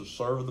that wants to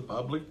serve the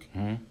public,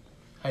 mm-hmm.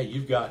 Hey,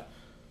 you're not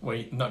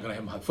going to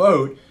have my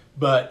vote,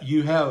 but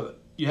you have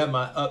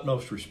my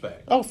utmost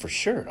respect. Oh, for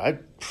sure. I'm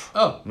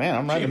right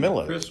in the middle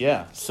of it.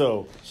 Yeah.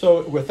 So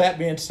with that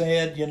being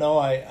said,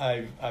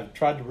 I've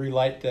tried to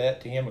relate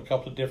that to him a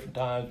couple of different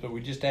times, but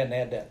we just hadn't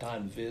had that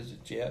time to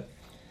visit yet.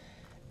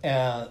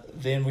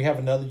 Then we have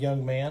another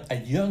young man.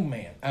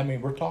 I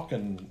mean, we're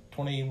talking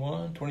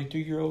 21,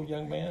 22-year-old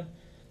young man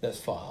that's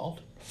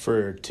filed.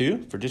 For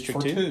District 2?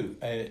 For 2.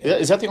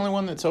 Is that the only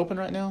one that's open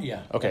right now?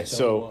 Yeah. Okay,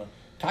 so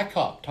Ty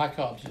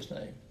Cobb's his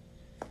name.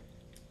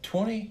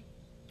 20.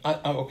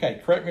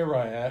 Okay, correct me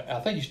right. I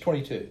think he's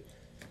 22.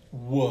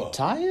 Whoa.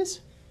 Ty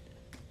is?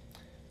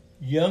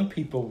 Young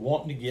people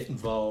wanting to get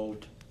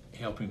involved,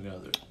 helping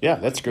others. Yeah,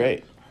 that's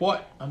great.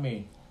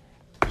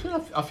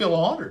 I feel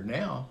honored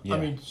now. Yeah. I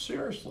mean,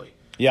 seriously.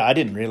 Yeah, I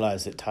didn't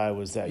realize that Ty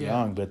was that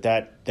young, but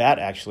that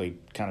actually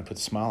kind of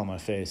puts a smile on my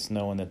face,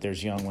 knowing that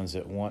there's young ones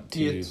that want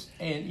to.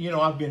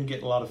 I've been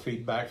getting a lot of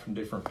feedback from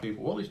different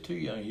people. Well, he's too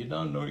young. You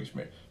don't know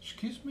experience.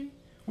 Excuse me?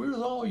 We're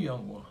all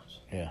young ones.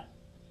 Yeah.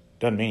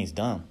 Doesn't mean he's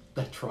dumb.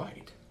 That's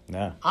right.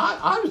 No.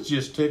 I was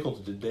just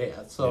tickled to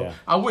death. So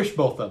I wish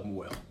both of them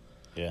well.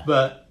 Yeah.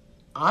 But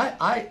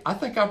I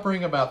think I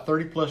bring about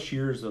 30-plus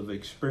years of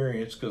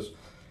experience because,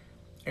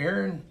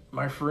 Aaron,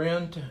 my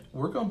friend,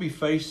 we're going to be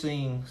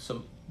facing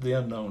the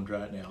unknowns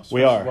right now.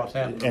 We are. What's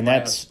happened and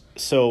that's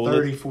so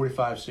 30,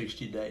 45,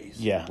 60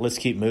 days. Yeah, let's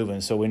keep moving.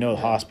 So we know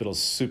the hospital's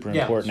super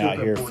important out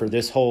here important. for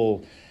this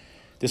whole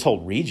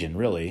region,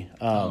 really.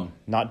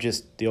 Not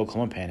just the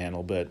Oklahoma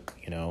Panhandle, but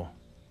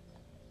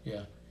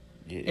Yeah.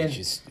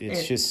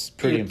 It's just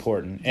pretty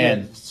important.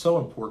 And it's so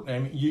important. I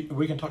mean,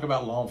 we can talk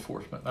about law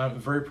enforcement. I'm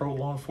very pro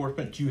law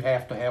enforcement. You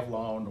have to have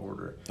law and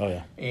order. Oh,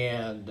 yeah.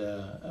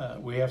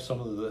 And we have some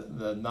of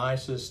the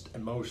nicest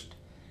and most...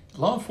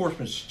 Law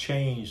enforcement's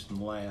changed in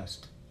the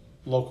last...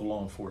 Local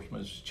law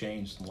enforcement has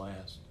changed in the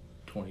last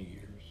 20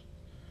 years.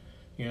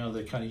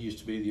 They kind of used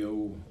to be the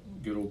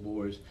good old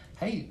boys.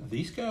 Hey,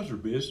 these guys are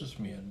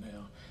businessmen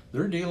now.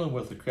 They're dealing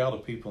with a crowd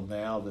of people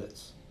now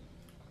that's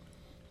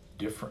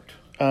different.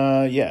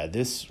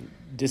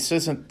 This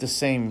isn't the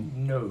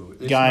same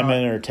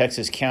Guymon or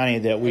Texas County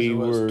that we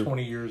were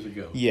 20 years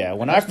ago. Yeah,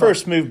 when I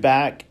first moved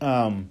back,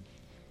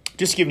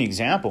 just to give you an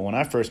example, when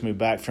I first moved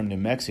back from New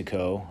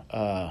Mexico,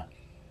 I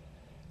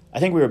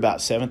think we were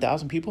about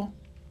 7,000 people.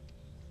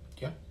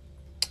 Yeah.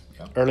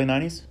 Early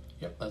 90s?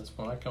 Yep, that's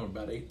when I come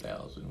about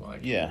 8,000.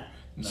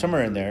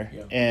 Somewhere in there.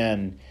 Yeah.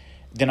 And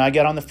then I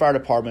got on the fire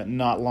department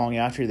not long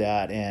after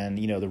that, and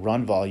the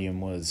run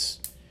volume was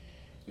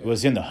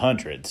in the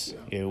hundreds.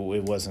 Yeah.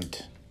 It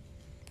wasn't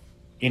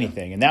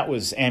anything, and that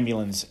was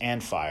ambulance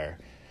and fire.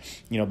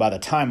 By the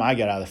time I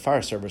got out of the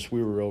fire service,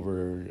 we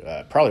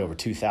were probably over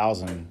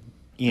 2,000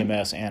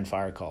 EMS and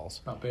fire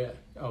calls. I bet.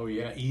 Oh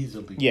yeah,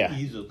 easily. Yeah,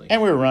 easily.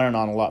 And we were running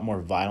on a lot more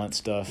violent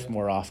stuff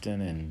more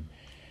often, and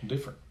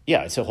different.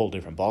 Yeah, it's a whole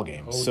different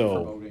ballgame.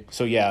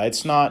 So yeah,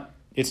 it's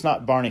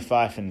not Barney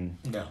Fife and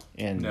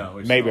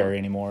Mayberry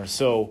anymore.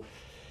 So,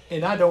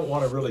 and I don't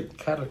want to really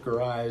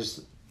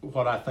categorize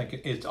what I think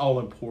it's all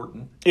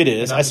important. It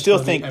is. I still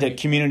think that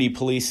community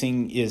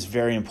policing is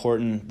very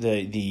important.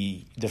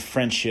 The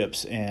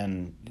friendships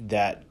and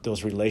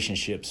those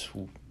relationships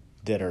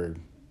that are.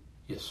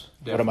 Yes.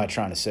 Definitely. What am I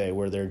trying to say?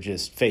 Where they're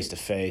just face to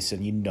face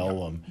and you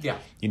know them. Yeah.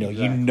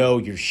 Exactly. You know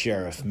your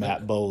sheriff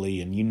Matt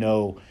Boley, and you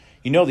know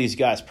these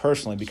guys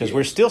personally because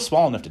we're still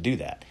small enough to do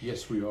that.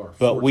 Yes, we are.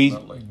 But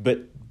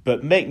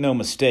but make no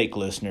mistake,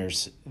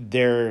 listeners.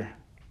 There's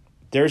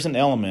an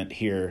element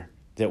here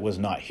that was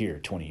not here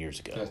 20 years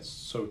ago. That's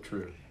so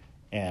true.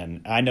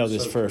 And I know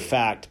this for a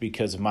fact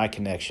because of my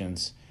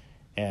connections.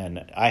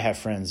 And I have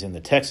friends in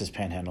the Texas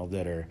Panhandle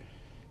that are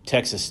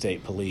Texas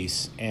State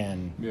Police.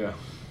 And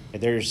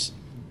there's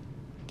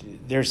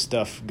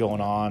stuff going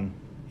on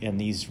in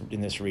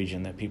this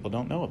region that people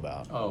don't know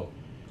about. Oh,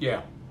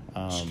 yeah.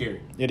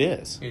 Scary. It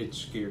is. It's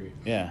scary.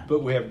 Yeah.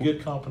 But we have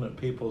good, competent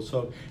people.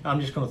 So I'm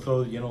just going to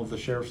throw, the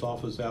sheriff's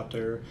office out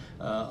there,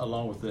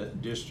 along with the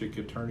district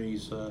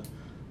attorney's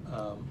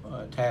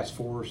task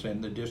force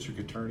and the district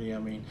attorney. I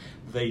mean,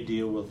 they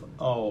deal with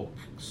all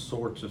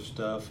sorts of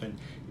stuff. And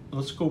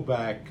let's go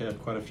back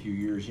quite a few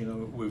years.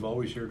 We've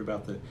always heard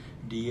about the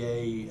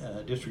DA,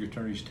 district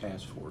attorney's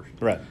task force.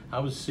 Right. I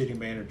was city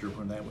manager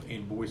when that was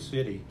in Boise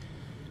City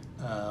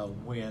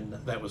when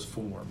that was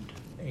formed.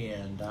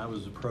 And I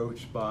was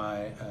approached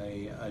by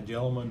a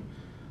gentleman.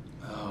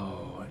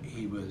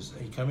 He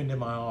come into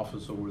my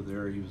office over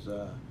there. He was,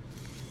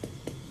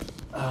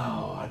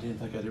 I didn't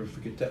think I'd ever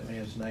forget that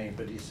man's name,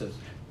 but he says,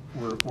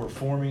 we're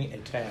forming a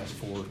task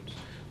force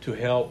to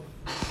help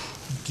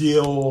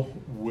deal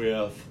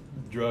with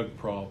drug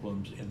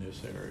problems in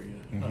this area.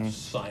 Mm-hmm.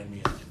 Sign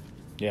me up.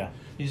 Yeah.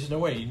 He says, no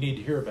way, you need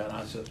to hear about it.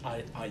 I said,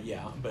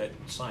 yeah, but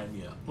sign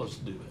me up. Let's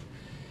do it.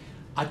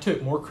 I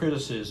took more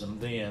criticism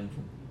then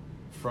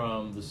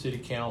from the city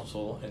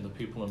council and the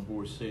people in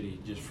Boise City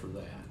just for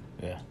that.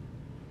 Yeah.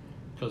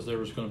 Because there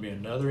was going to be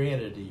another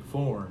entity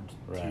formed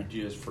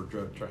just for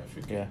drug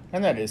trafficking. Yeah,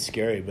 and that is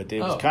scary, but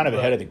it was kind of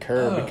ahead of the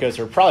curve because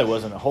there probably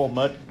wasn't a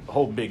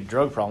whole big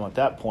drug problem at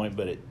that point,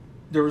 but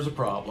there was a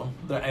problem,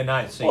 and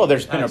I see. Well,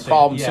 there's been a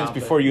problem since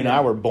before you and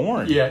I were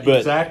born. Yeah,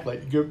 exactly.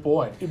 Good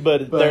point.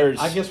 But there's.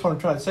 I guess what I'm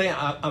trying to say,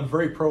 I'm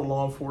very pro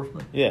law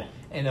enforcement. Yeah.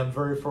 And I'm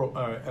very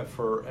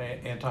for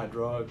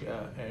anti-drug.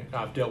 And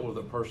I've dealt with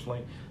it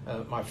personally.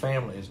 My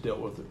family has dealt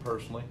with it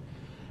personally.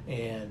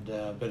 And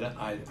but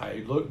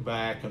I look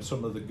back on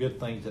some of the good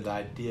things that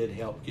I did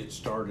help get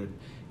started,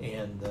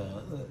 and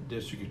the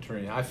district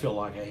attorney. I feel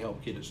like I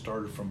helped get it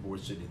started from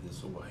Boise City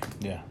this way.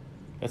 Yeah,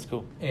 that's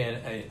cool.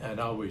 And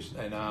I always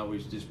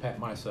just pat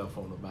myself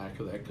on the back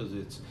of that because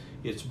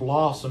it's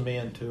blossomed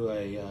into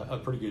a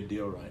pretty good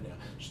deal right now.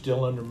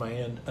 Still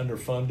undermanned,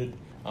 underfunded.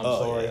 I'm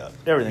sorry. Yeah.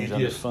 Everything's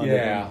underfunded.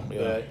 Yeah,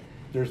 but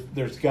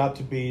there's got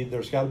to be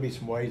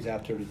some ways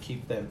out there to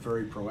keep that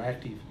very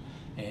proactive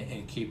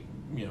and keep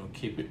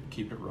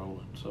it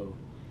rolling. So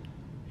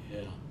yeah,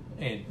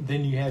 and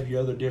then you have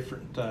your other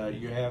different.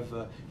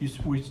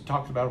 We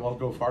talked about a while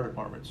ago, fire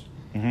departments.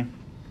 Mm-hmm.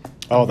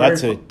 Oh,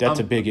 that's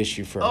a big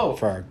issue for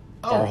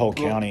our whole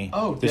county.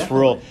 Oh, this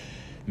definitely.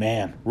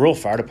 rural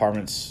fire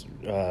departments.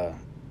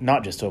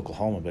 Not just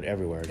Oklahoma, but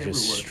everywhere,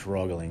 just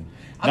struggling.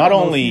 Not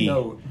only you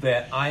know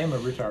that I am a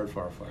retired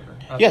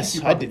firefighter.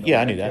 Yes, I did.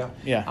 Yeah, I knew that.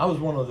 Yeah, I was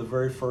one of the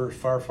very first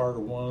firefighter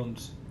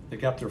ones that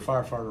got their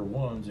firefighter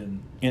ones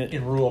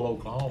in rural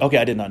Oklahoma. Okay,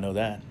 I did not know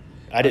that.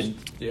 I didn't.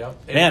 Yeah,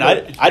 man,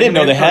 I didn't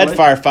know they had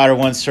firefighter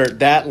one cert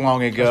that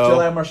long ago. I still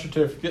have my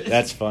certificate.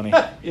 That's funny.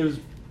 It was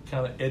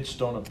kind of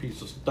etched on a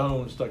piece of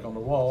stone stuck on the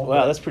wall.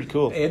 Wow, that's pretty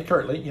cool. Ed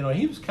Kirtley,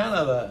 he was kind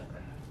of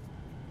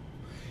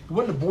he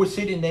wasn't a Boise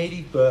City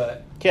native,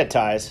 but he had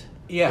ties.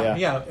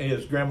 Yeah.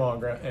 His grandma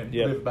and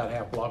lived about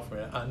half a block from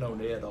it. I know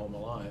Ned all my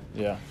life.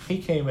 Yeah. He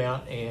came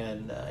out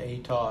and he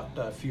taught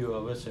a few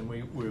of us, and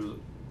we were.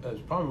 It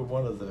was probably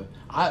one of the.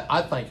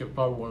 I think it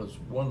probably was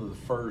one of the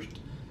first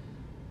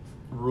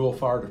rural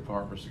fire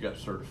departments that got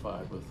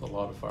certified with a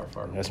lot of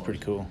firefighter. That's pretty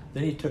cool.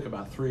 Then he took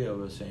about 3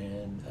 of us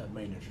and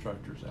made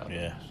instructors out of us.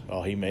 Yeah.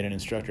 Oh, he made an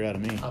instructor out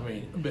of me. I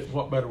mean, but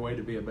what better way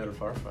to be a better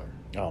firefighter?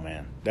 Oh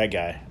man, that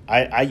guy.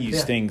 I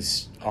use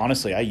things.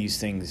 Honestly, I use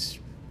things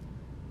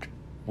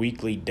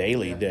weekly,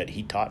 daily that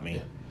he taught me.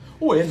 Yeah.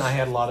 Well, and I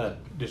had a lot of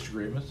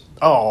disagreements.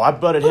 Oh, I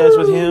butted heads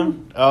with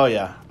him. Oh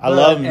yeah, I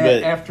love him.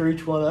 But after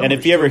each one of them, and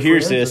if he ever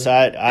hears this, you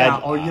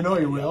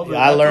will.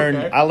 I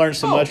learned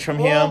so much from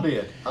him.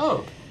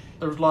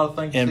 There was a lot of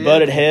things. And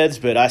butted heads,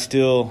 but I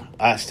still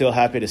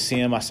happy to see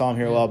him. I saw him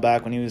here a while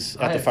back when he was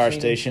at the fire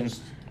station.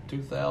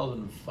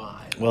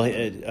 2005.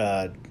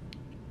 Well,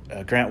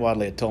 Grant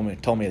Wadley had told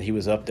me that he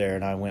was up there,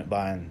 and I went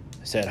by and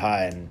said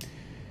hi, and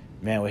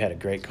man, we had a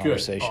great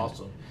conversation. Good.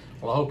 Awesome.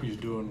 Well, I hope he's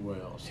doing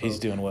well. So. He's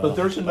doing well. But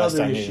there's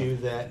another issue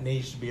that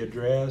needs to be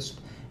addressed,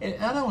 and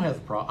I don't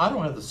have I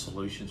don't have the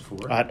solutions for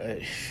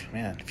it.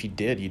 Man, if you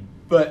did, you'd.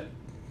 But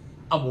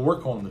I'm gonna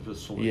work on the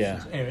solutions.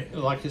 Yeah.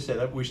 And like I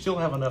said, we still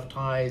have enough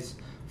ties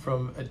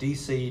from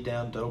D.C.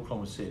 down to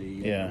Oklahoma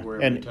City. Yeah.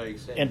 Wherever it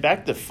takes. And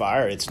back to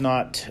fire, it's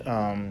not,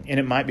 and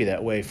it might be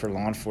that way for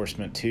law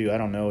enforcement too. I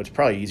don't know. It's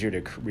probably easier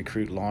to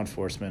recruit law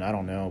enforcement. I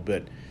don't know,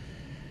 but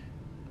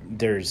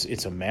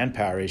it's a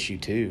manpower issue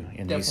too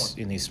in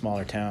these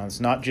smaller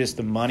towns. Not just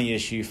the money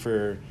issue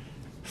for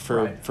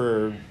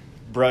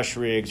brush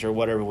rigs or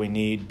whatever we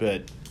need,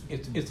 but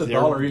it's a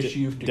dollar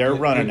issue. They're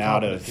running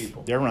out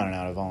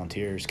of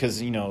volunteers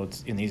because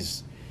it's in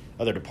these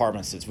other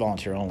departments it's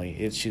volunteer only.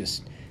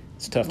 It's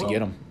tough to get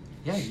them.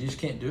 Yeah, you just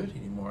can't do it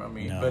anymore. I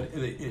mean, No. but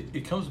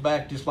it comes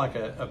back just like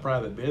a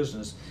private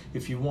business.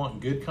 If you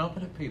want good,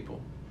 competent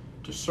people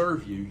to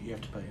serve you, you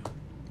have to pay them.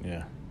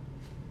 Yeah.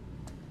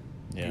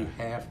 Yeah. You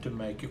have to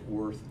make it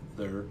worth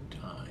their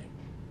time.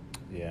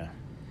 Yeah.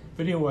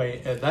 But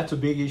anyway, that's a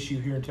big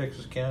issue here in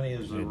Texas County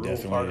is the rural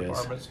fire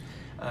departments.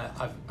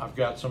 I've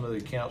got some of the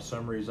account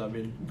summaries. I've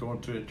been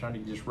going through it, trying to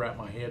just wrap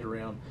my head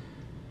around.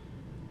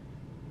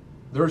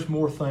 There's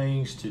more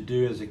things to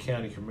do as a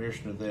county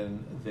commissioner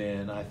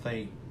than I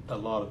think a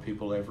lot of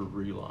people ever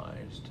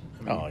realized.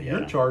 I mean,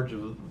 you're in charge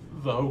of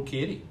the whole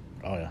kitty.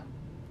 Oh,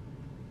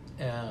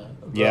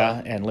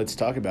 yeah. And let's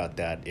talk about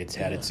that. It's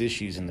had its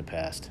issues in the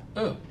past.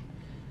 Oh,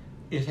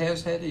 it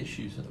has had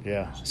issues in the past.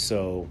 Yeah,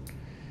 so,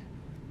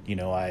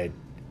 I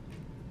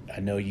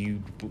know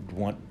you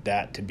want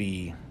that to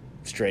be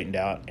straightened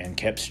out and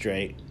kept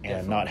straight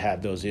and not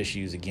have those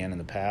issues again in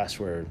the past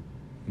where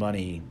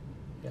money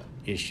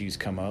issues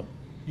come up.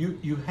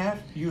 You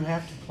have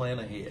to plan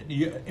ahead.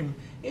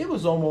 It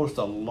was almost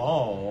a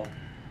law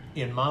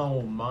in my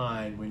own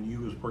mind when you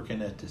was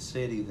working at the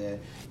city that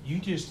you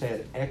just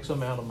had X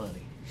amount of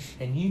money,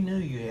 and you knew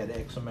you had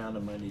X amount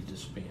of money to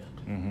spend.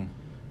 Mm-hmm.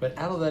 But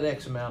out of that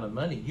X amount of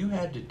money, you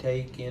had to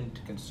take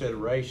into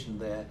consideration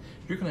that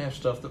you're going to have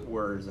stuff that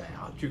wears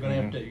out. You're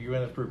going to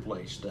have to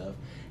replace stuff,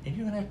 and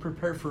you're going to have to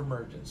prepare for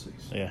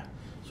emergencies. Yeah.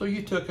 So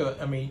you took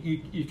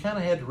you kind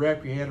of had to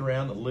wrap your head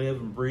around and live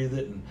and breathe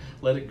it and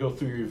let it go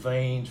through your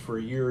veins for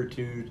a year or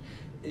two.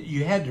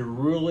 You had to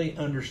really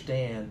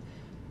understand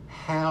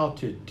how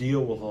to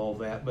deal with all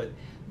that, but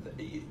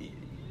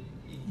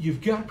you've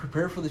got to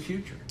prepare for the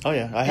future. Oh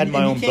yeah, I had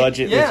my own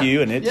budget with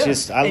you, and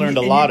I learned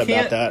a lot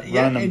about that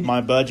running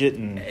my budget,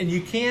 and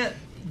you can't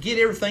get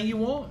everything you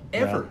want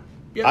ever.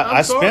 Yeah,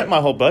 I spent my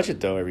whole budget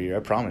though every year.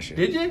 I promise you.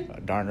 Did you?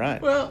 Darn right.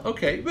 Well,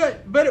 okay,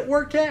 but it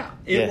worked out.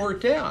 It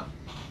worked out.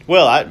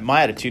 Well,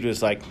 my attitude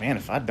was like, man,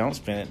 if I don't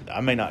spend it,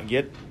 I may not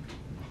get.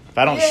 If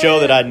I don't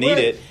show that I need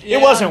it,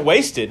 it wasn't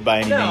wasted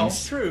by any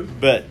means. True.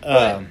 But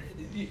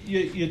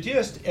you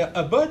just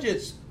a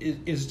budget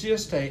is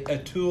just a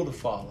tool to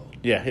follow.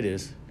 Yeah, it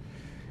is.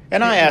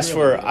 And I asked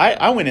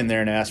I went in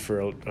there and asked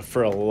for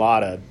a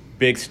lot of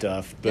big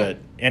stuff, but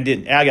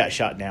I got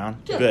shot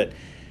down. Yeah. But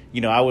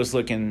I was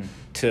looking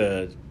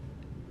to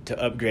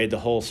upgrade the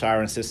whole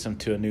siren system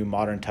to a new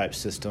modern type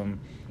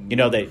system.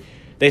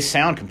 They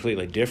sound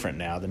completely different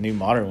now. The new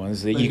modern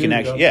ones that you can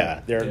actually,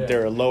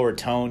 they're a lower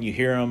tone. You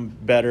hear them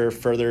better,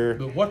 further.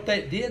 But what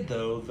that did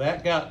though,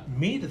 that got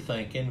me to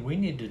thinking we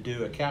need to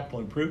do a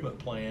capital improvement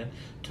plan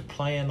to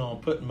plan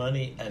on putting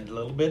money a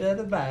little bit at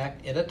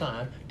a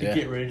time to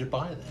get ready to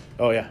buy that.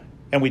 Oh yeah,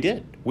 and we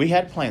did. We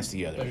had plans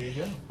together. There you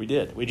go. We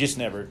did. We just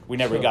never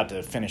got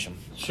to finish them.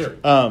 Sure.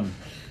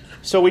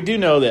 So we do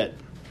know that,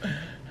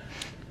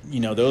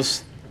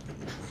 those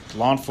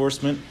law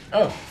enforcement,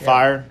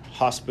 fire,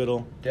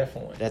 hospital,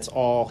 definitely, that's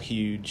all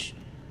huge.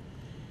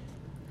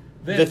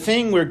 The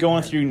thing we're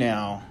going through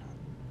now,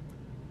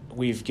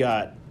 we've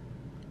got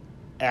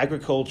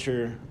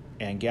agriculture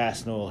and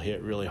gas and oil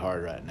hit really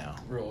hard right now.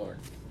 Real hard.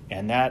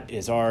 And that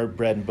is our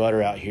bread and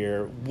butter out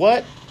here.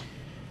 What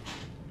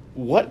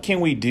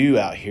can we do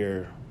out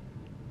here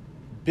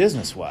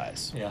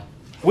business-wise? Yeah.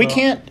 We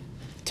can't.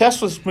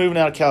 Tesla's moving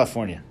out of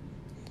California.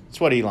 That's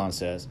what Elon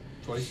says.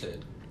 That's what he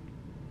said.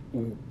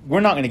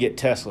 We're not going to get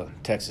Tesla in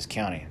Texas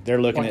County. They're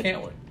looking Why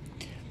can't we?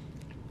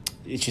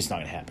 It's just not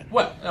going to happen.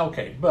 Well,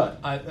 okay,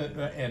 but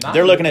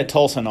they're looking at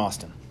Tulsa and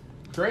Austin.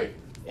 Great.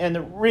 And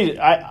the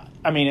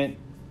reason,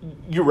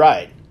 you're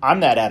right.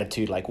 I'm that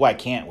attitude. Like, why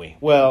can't we?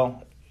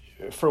 Well,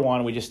 for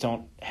one, we just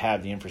don't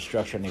have the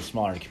infrastructure in these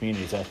smaller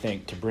communities, I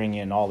think, to bring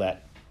in all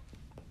that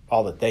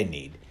they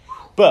need.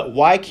 But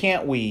why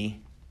can't we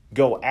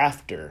go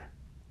after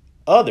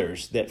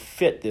others that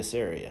fit this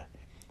area?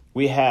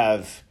 We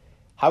have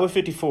Highway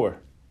 54,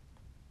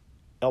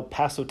 El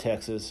Paso,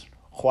 Texas,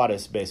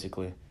 Juarez,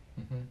 basically,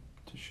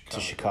 to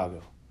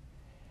Chicago.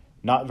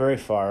 Not very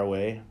far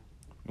away.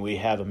 We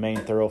have a main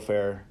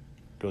thoroughfare,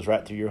 goes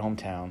right through your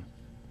hometown,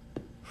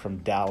 from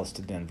Dallas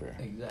to Denver.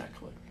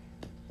 Exactly.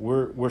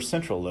 We're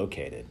central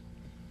located.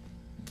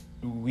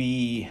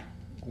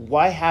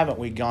 Why haven't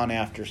we gone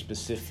after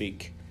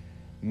specific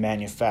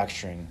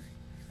manufacturing?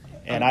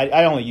 And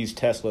I only use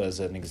Tesla as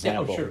an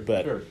example.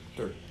 Yeah,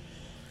 sure.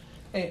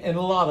 And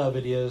a lot of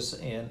it is,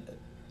 and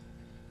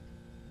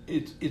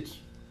it's.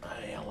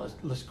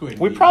 Let's go ahead.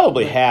 We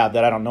probably have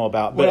that I don't know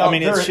about, but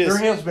it's just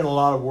there has been a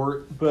lot of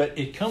work, but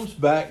it comes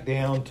back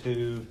down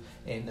to,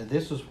 and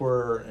this is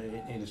where,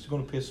 and it's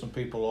going to piss some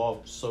people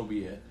off. So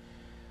be it.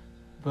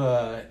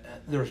 But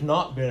there's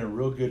not been a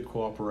real good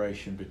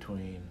cooperation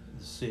between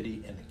the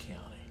city and the county.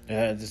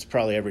 It's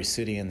probably every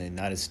city in the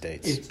United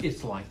States.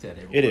 It's like that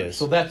everywhere. It is.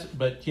 So but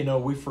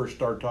we first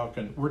started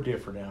talking. We're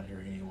different out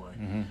here anyway.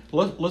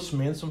 Mm-hmm. Let's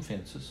mend some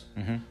fences.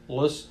 Mm-hmm.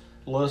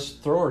 Let's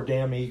throw our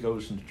damn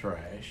egos in the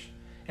trash,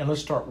 and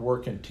let's start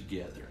working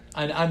together.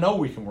 I know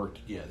we can work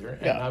together,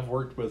 and Yeah. I've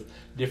worked with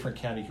different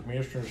county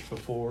commissioners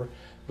before,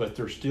 but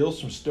there's still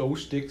some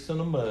sticks in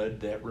the mud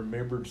that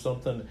remembered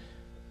something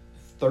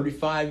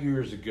 35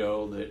 years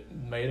ago that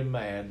made them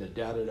mad, that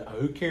doubted it.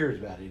 Who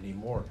cares about it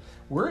anymore?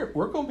 We're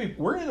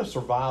in a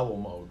survival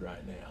mode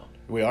right now.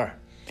 We are.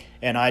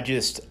 And I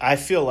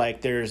feel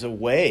like there's a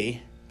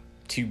way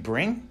to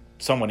bring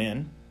someone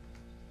in,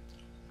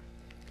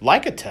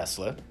 like a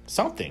Tesla,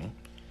 something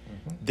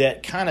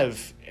that kind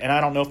of, and I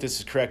don't know if this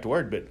is the correct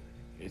word, but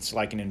it's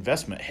like an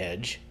investment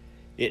hedge.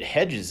 It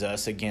hedges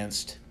us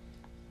against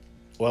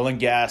oil and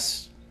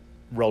gas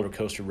roller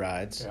coaster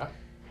rides. Yeah.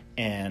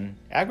 And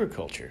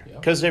agriculture,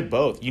 Yep. because they're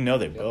both,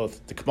 Yep.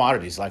 both, the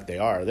commodities like they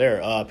are,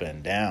 they're up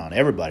and down.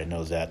 Everybody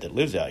knows that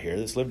lives out here,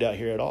 that's lived out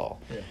here at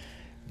all. Yeah.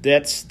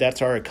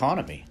 That's our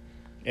economy.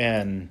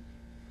 And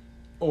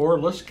Or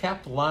let's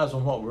capitalize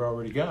on what we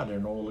already got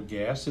in oil and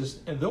gas.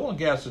 And the oil and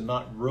gas is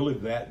not really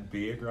that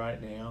big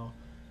right now.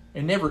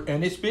 And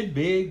it's been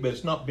big, but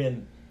it's not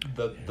been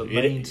the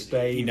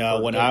mainstay.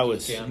 but when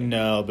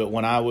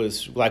I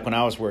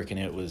was working,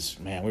 it was,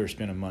 man, we were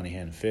spending money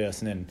hand and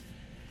fist. And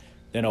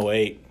then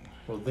 08,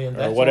 well, then or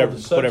that's whatever all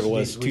the it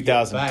was, subsidies we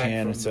get 2010 back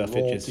and from stuff. the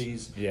It just,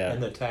 royalties yeah.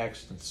 and the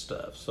tax and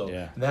stuff. So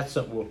Yeah. and that's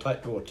something we'll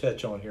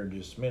touch on here in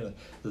just a minute.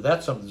 So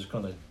that's something that's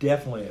going to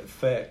definitely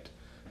affect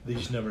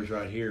these numbers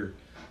right here,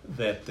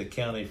 that the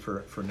county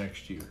for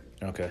next year.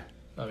 Okay.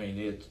 I mean,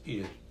 it's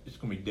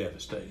going to be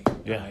devastating.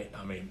 Yeah. Right?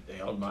 I mean,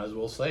 they might as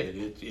well say it.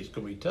 It's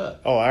going to be tough.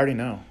 Oh, I already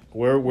know.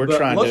 We're But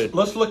trying to.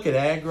 let's look at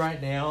ag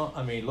right now.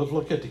 I mean, let's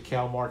look at the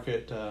cow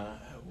market.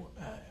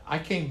 I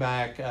came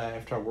back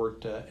after I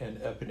worked up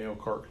in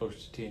Elkhart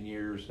close to 10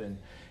 years, and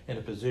a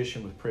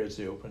position with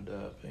Prezi opened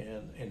up,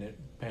 and the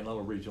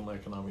Panhandle Regional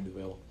Economic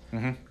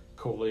Development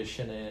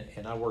Coalition,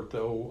 and I worked the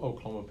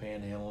Oklahoma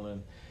Panhandle,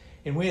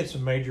 and we had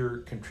some major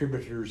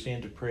contributors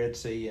into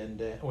Prezi, and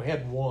we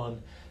had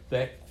one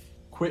that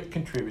quit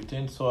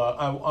contributing. So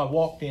I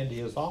walked into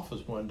his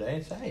office one day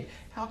and said, "Hey,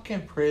 how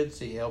can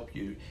Prezi help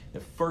you?" The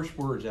first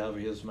words out of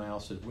his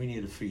mouth said, "We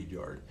need a feed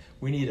yard.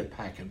 We need a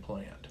packing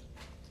plant."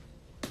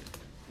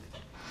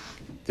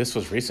 This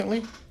was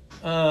recently?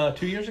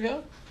 2 years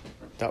ago?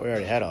 Thought we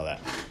already had all that.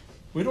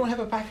 We don't have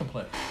a packing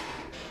plant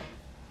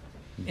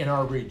in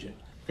our region.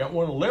 Got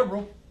one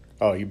Liberal.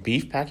 Oh, your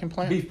beef packing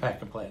plant? Beef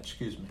packing plant,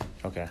 excuse me.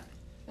 Okay.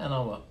 And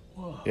I'm like,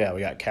 whoa. Yeah,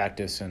 we got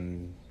Cactus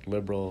and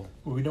Liberal.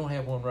 Well, we don't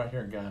have one right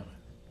here in Guymon.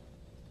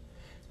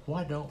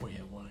 Why don't we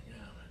have one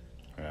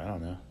in Guymon? I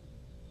don't know.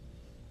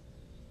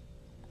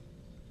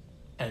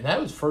 And that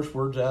was first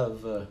words out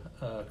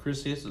of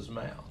Chris Hiss's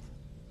mouth.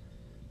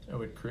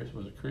 Was it Chris?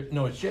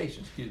 No, it's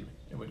Jason, excuse me.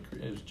 It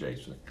was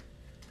Jason.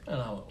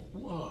 And I went,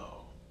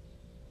 whoa.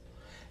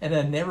 And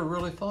I never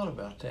really thought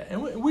about that.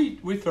 And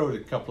we throw a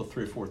couple of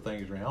 3 or 4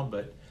 things around,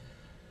 but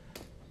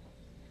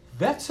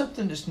that's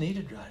something that's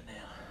needed right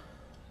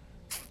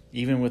now.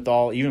 Even with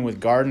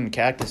garden,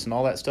 cactus, and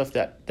all that stuff,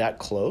 that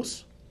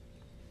close?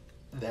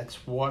 That's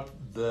what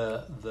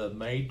the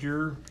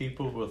major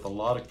people with a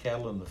lot of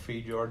cattle in the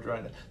feed yards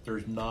right now,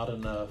 there's not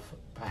enough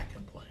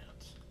packing plants.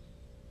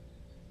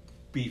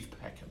 Beef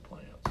packing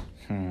plants.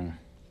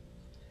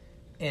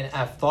 And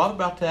I've thought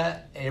about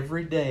that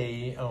every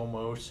day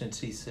almost since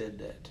he said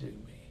that to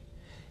me.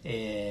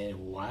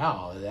 And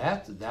wow,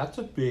 that's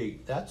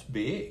big.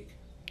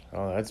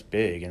 Oh, that's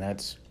big, and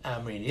that's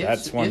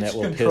one that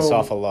will piss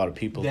off a lot of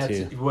people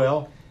too.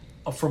 Well,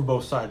 from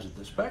both sides of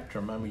the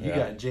spectrum. I mean, you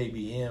Yeah. got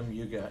JBM,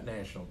 you got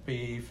National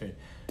Beef, and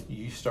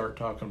you start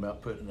talking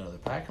about putting another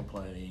packing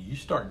plant in, you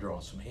start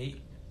drawing some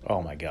heat.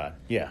 Oh my God,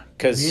 yeah,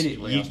 because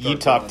Immediately, I'll you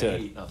start talk drawing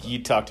to heat, nothing.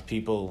 you talk to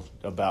people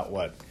about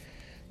what,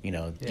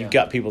 Yeah. you've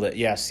got people that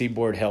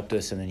Seaboard helped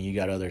us, and then you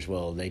got others.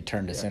 Well, they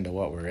turned us Yeah. into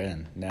what we're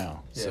in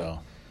now. Yeah.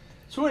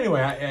 So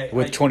anyway,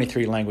 With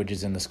 23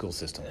 languages in the school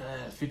system.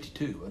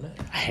 52, wasn't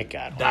it? Heck,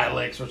 God.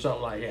 Dialects or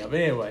something like that. But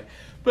anyway,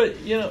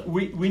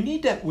 we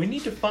need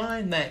to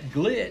find that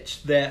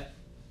glitch that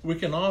we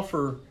can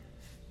offer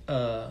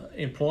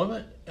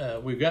employment.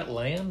 We've got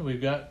land, we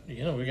got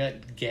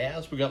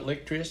gas, we got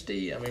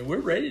electricity. I mean, we're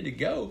ready to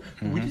go.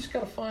 We just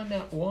got to find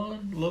that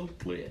one little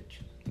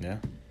glitch. Yeah.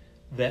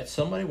 That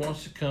somebody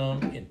wants to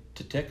come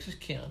into Texas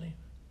County,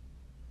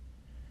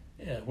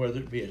 whether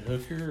it be at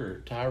Hooker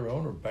or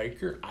Tyrone or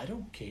Baker, I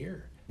don't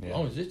care. As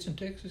long as it's in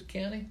Texas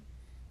County,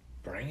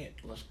 bring it.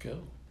 Let's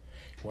go.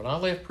 When I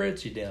left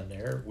Prezi down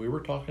there, we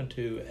were talking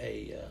to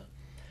a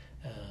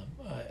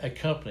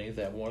company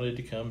that wanted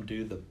to come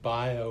do the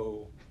buy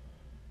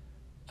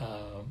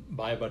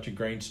a bunch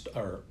of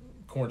or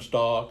corn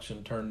stalks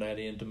and turn that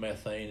into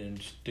methane and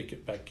stick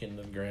it back in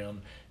the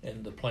ground,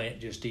 and the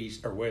plant just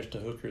east or west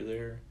of Hooker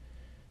there.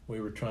 We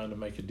were trying to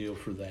make a deal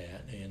for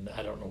that, and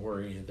I don't know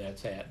where any of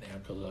that's at now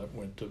because I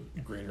went to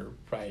greener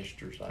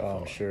pastures. I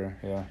thought. Sure,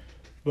 yeah.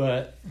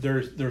 But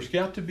there's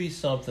got to be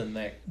something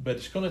but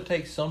it's going to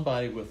take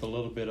somebody with a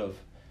little bit of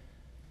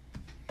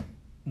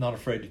not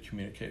afraid to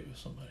communicate with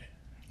somebody.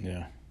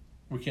 Yeah.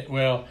 We can't.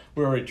 Well,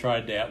 we already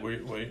tried that.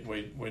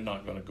 We're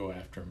not going to go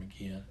after him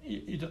again.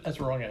 That's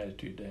the wrong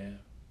attitude to have.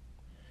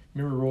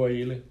 Remember Roy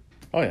Ely?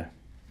 Oh yeah.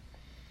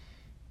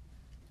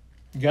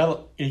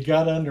 He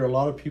got under a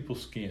lot of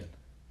people's skin,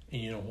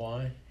 and you know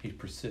why? He's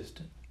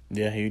persistent.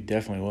 Yeah, he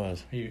definitely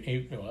was.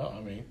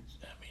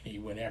 He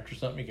went after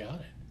something, he got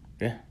it.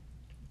 Yeah.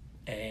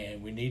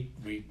 And we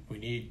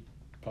need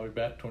probably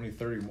about 20,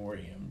 30 more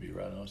of him, to be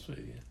right honest with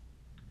you.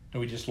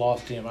 And we just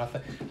lost him. I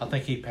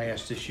think he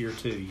passed this year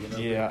too. You know.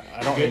 Yeah,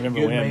 I don't remember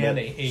good when. Man.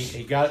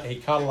 He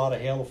caught a lot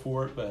of hell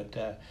for it,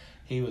 but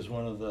he was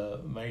one of the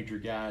major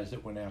guys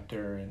that went out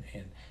there and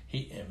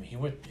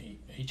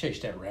he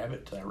chased that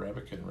rabbit till that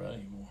rabbit couldn't run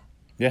anymore.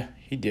 Yeah,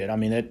 he did. I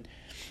mean,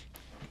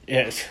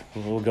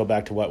 we'll go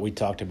back to what we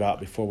talked about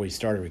before we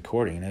started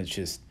recording, and it's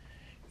just,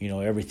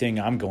 everything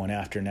I'm going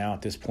after now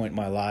at this point in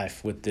my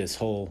life with this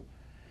whole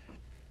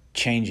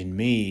change in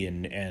me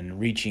and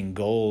reaching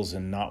goals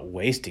and not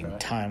wasting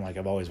time like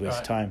I've always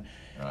wasted time.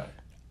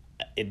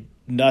 Right.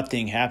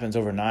 Nothing happens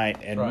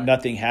overnight, and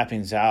nothing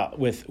happens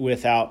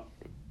without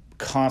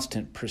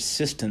constant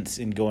persistence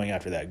in going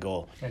after that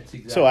goal. That's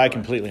exactly so I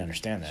completely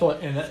understand that. So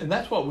and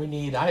that's what we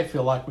need. I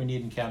feel like we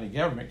need in county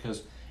government,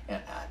 because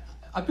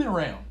I've been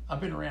around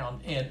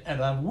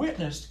and I've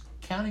witnessed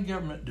county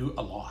government do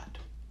a lot.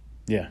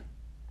 Yeah.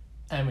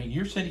 I mean,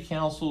 your city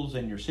councils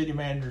and your city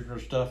managers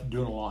and stuff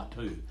doing a lot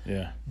too.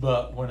 Yeah.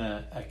 But when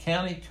a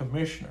county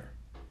commissioner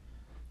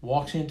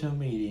walks into a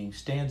meeting,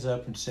 stands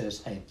up and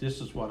says, "Hey,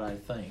 this is what I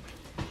think,"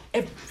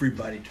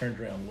 everybody turns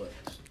around and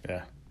looks.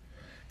 Yeah.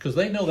 Because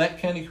they know that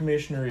county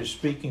commissioner is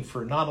speaking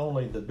for not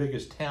only the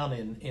biggest town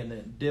in the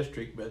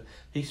district, but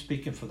he's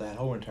speaking for that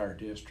whole entire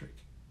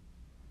district.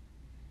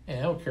 And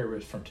I don't care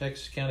if it's from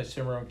Texas County,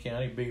 Cimarron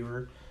County,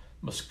 Beaver,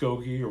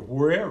 Muskogee, or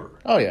wherever.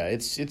 Oh yeah,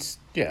 it's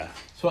yeah.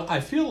 So I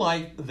feel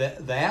like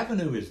the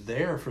avenue is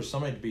there for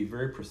somebody to be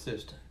very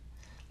persistent.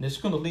 And it's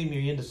going to lead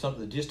me into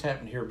something that just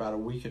happened here about a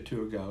week or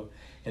two ago.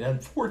 And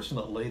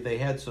unfortunately, they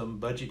had some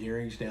budget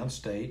hearings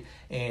downstate,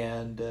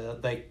 and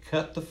they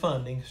cut the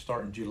funding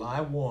starting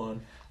July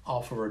 1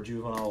 off of our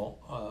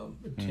juvenile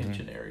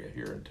detention area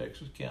here in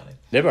Texas County.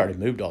 They've already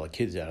moved all the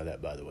kids out of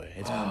that, by the way.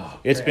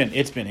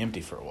 It's been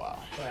empty for a while.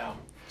 Wow.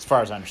 As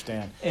far as I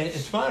understand. And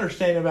it's my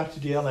understanding about the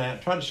deal, and I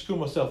tried to school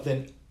myself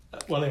then.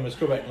 Well, let's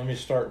go back. Let me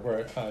start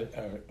where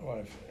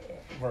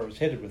I was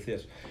headed with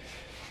this.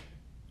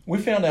 We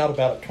found out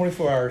about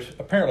 24 hours.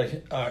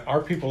 Apparently,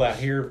 our people out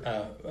here,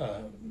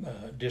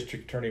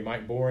 District Attorney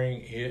Mike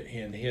Boring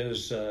and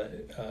his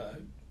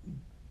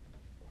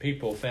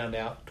people found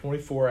out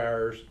 24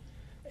 hours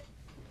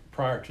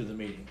prior to the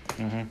meeting.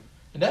 Mm-hmm.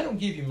 And that don't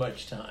give you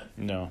much time.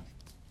 No.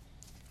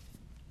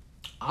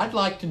 I'd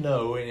like to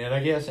know, and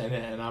I guess,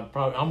 and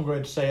I'm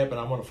going to say it, but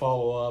I'm going to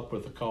follow up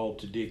with a call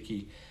to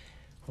Dickey.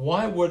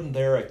 Why wasn't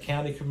there a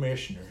county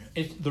commissioner?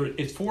 It's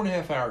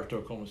 4.5 hours to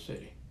Oklahoma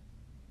City.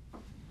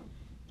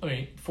 I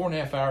mean,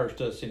 4.5 hours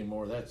to us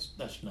anymore. That's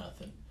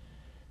nothing.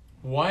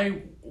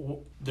 Why?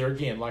 There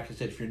again, like I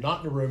said, if you're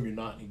not in the room, you're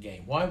not in the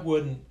game. Why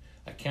wouldn't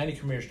a county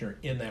commissioner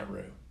in that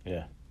room?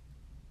 Yeah.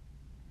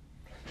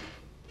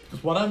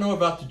 Because what I know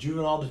about the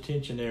juvenile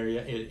detention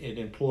area, it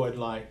employed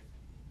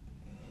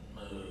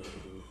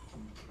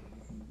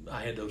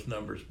I had those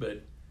numbers,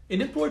 but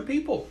it employed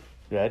people.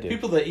 Yeah, I did.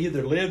 People that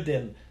either lived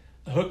in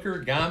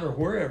Hooker, Guymon, or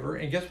wherever,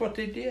 and guess what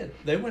they did?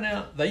 They went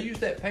out. They used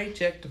that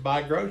paycheck to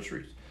buy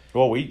groceries.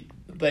 Well,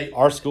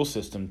 our school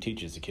system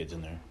teaches the kids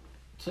in there.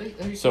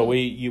 See, so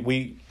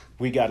we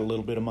got a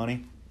little bit of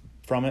money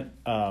from it.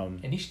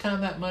 And each time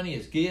that money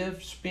is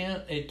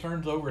spent, it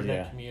turns over in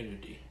that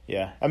community.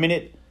 Yeah, I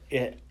mean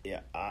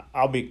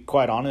I'll be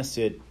quite honest.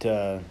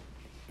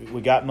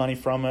 We got money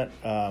from it.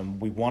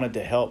 We wanted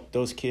to help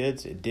those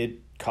kids. It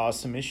did cause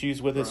some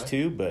issues with us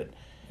too, but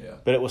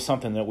it was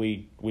something that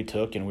we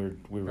took and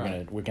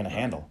we're gonna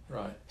handle.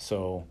 Right.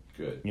 So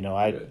good.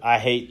 I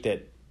hate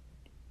that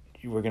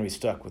we're gonna be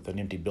stuck with an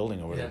empty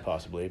building over there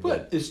possibly.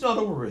 But it's not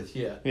over with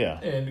yet. Yeah.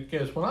 And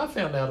because when I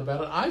found out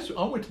about it,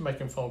 I went to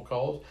making phone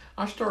calls.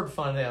 I started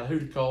finding out who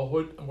to call,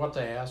 what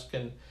to ask,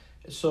 and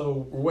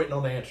so we're waiting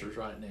on answers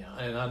right now.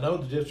 And I know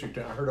the district,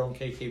 I heard on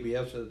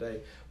KKBS the other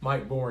day,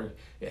 Mike Boring,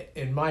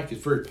 and Mike is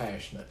very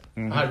passionate.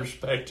 Mm-hmm. I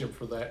respect him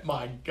for that.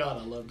 My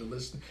God, I love to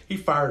listen. He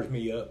fires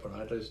me up when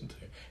I listen to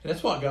him. And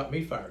that's what got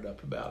me fired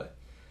up about it.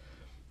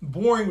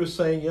 Boring was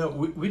saying,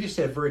 we just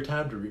had very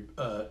time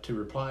to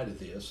reply to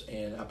this.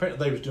 And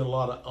apparently they was doing a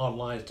lot of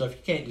online stuff.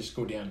 You can't just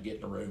go down and get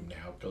in a room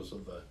now because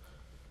of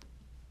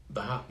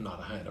not a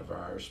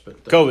coronavirus,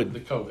 but COVID. The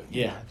COVID.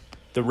 Yeah.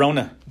 The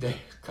Rona. The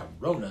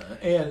Corona.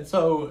 And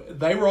so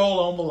they were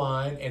all on the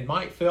line, and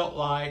Mike felt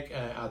like,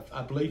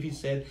 I believe he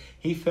said,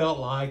 he felt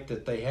like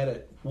that they had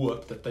it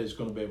whooped, that they was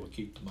going to be able to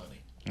keep the money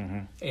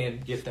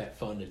and get that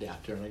funded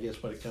out there. And I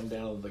guess when it come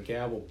down to the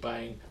gavel,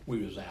 bang,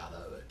 we was out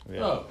of it.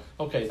 Yeah. Oh,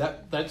 okay,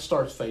 that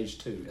starts phase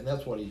 2, and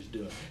that's what he's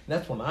doing. And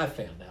that's when I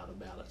found out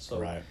about it.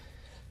 So,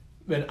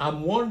 But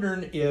I'm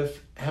wondering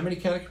how many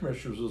county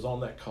commissioners was on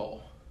that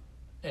call,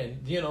 and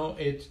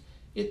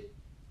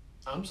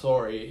I'm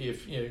sorry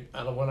if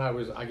when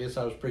I guess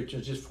I was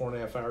preaching just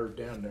 4.5 hours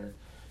down there.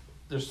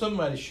 There's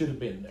somebody should have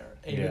been there,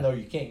 even though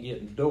you can't get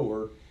in the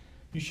door.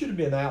 You should have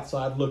been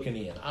outside looking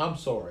in. I'm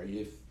sorry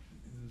if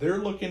they're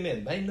looking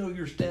in. They know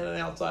you're standing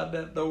outside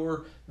that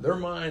door. Their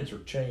minds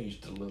are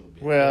changed a little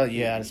bit. Well,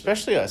 yeah, and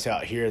especially us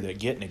out here that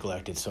get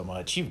neglected so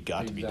much. You've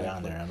got to be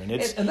down there. I mean,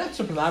 it's and that's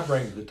something I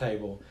bring to the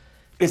table.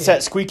 It's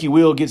that squeaky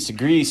wheel gets the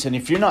grease, and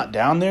if you're not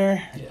down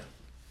there,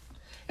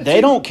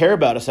 they don't care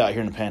about us out here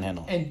in the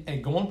Panhandle.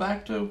 And going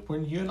back to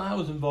when you and I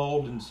was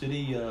involved in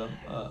city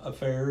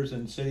affairs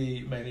and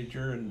city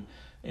manager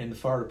and the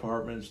fire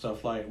department and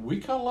stuff like that, we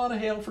caught a lot of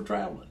hell for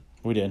traveling.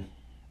 We did.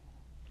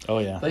 Oh,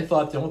 yeah. They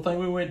thought the only thing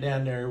we went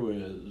down there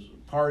was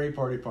party.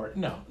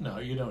 No,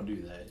 you don't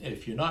do that.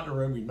 If you're not in the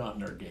room, you're not in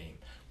their game.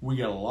 We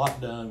got a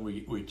lot done.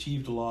 We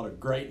achieved a lot of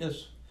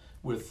greatness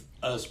with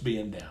us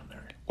being down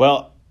there.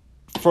 Well,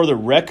 for the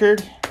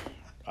record,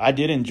 I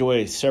did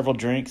enjoy several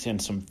drinks and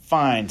some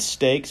fine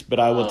steaks, but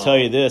I will tell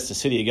you this, the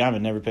City of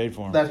Guymon never paid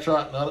for them. That's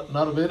right.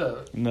 Not a bit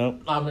of it.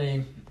 Nope. I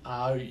mean...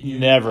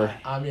 Never.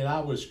 I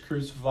was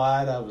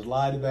crucified. I was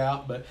lied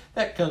about, but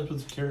that comes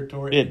with the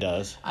territory. It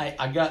does.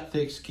 I got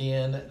thick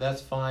skin.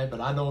 That's fine,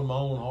 but I know in my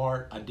own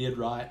heart I did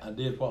right. I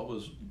did what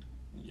was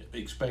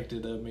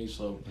expected of me,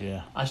 so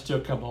I still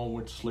come home,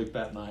 went to sleep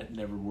that night, and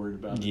never worried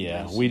about it.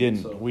 Yeah, we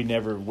didn't. So. We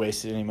never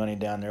wasted any money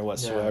down there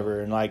whatsoever.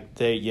 No. And like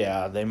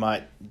they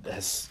might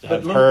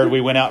have heard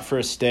we went out for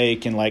a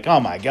steak and like, oh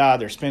my God,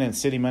 they're spending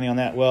city money on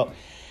that. Well.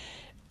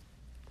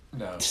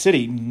 No.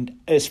 City,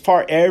 as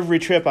far every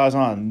trip I was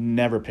on,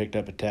 never picked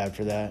up a tab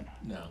for that.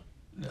 No.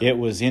 It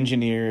was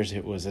engineers,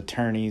 it was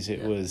attorneys,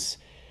 it was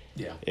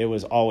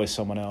always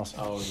someone else.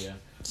 Oh yeah.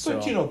 So,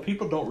 but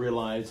people don't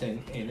realize,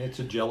 and it's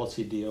a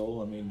jealousy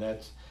deal. I mean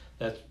that's.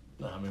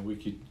 I mean we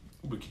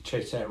could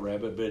chase that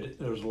rabbit, but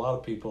there's a lot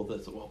of people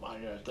that say, well, my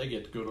gosh, they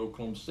get to go to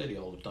Oklahoma City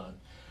all the time.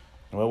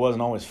 Well, it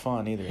wasn't always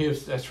fun either.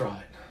 That's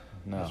right.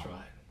 No. That's right.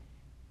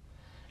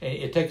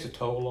 It takes a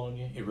toll on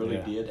you. It really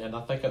did. And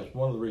I think that's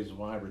one of the reasons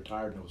why I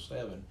retired in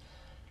 2007.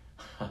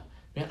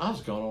 Man, I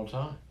was gone all the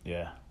time.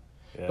 Yeah.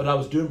 But I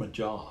was doing my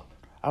job.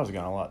 I was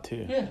gone a lot,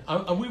 too. Yeah.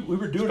 We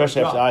were doing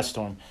especially our job. after the ice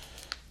storm.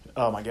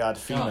 Oh, my God,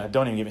 FEMA.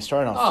 Don't even get me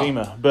started on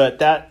FEMA. But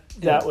that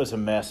was a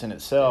mess in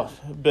itself.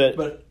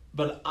 Yeah.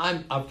 But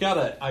I've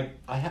got I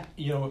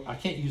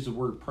can't use the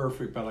word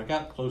perfect, but I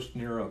got close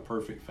near a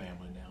perfect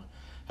family now.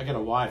 I got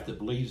a wife that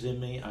believes in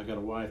me. I got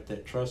a wife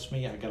that trusts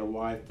me. I got a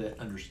wife that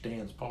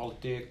understands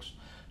politics.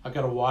 I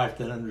got a wife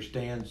that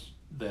understands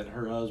that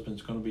her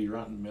husband's going to be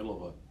right in the middle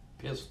of a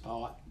piss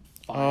pot.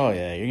 Oh,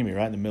 yeah. You're going to be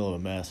right in the middle of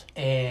a mess.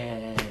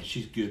 And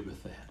she's good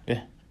with that.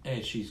 Yeah.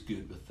 And she's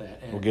good with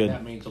that. And good.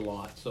 That means a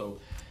lot. So,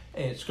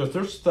 and it's because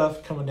there's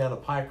stuff coming down the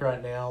pike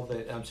right now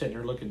that I'm sitting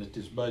here looking at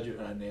this budget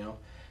right now,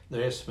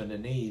 the estimate of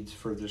needs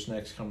for this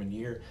next coming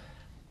year.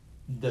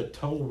 The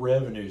total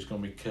revenue is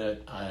going to be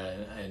cut,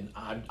 and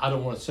I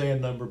don't want to say a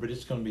number, but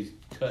it's going to be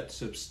cut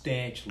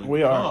substantially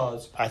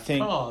because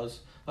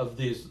of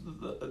the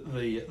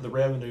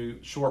revenue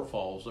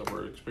shortfalls that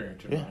we're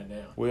experiencing right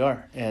now. We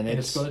are, and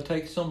it's going to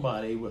take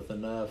somebody with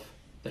enough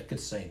that can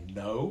say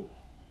no.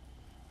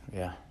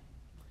 Yeah.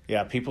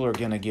 Yeah, people are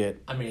going to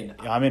get...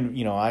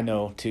 I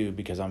know, too,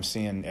 because I'm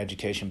seeing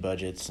education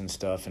budgets and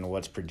stuff and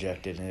what's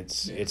projected, and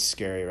it's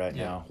scary right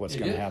now, what's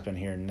going to happen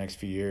here in the next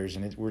few years,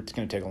 and it's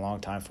going to take a long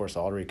time for us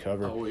all to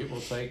recover. Oh, it will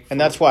take... And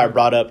that's why I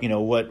brought up,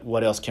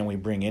 what else can we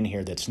bring in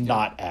here that's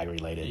not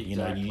ag-related?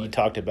 Exactly. You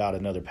talked about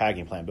another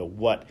packing plant, but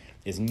what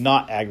is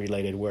not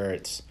ag-related where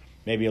it's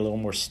maybe a little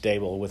more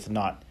stable with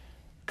not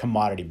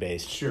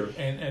commodity-based? Sure,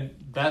 and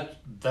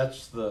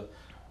that's the...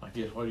 I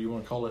guess what do you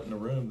want to call it in the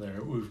room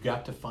there? We've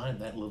got to find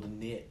that little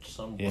niche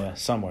somewhere. Yeah,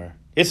 somewhere.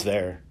 It's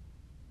there,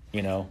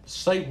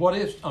 Say,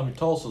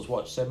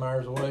 Tulsa's 7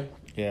 hours away?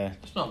 Yeah.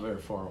 It's not very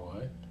far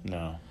away.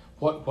 No.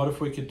 What if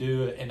we could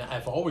do it? And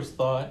I've always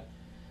thought,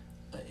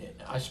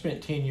 I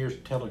spent 10 years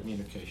in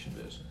telecommunication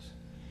business.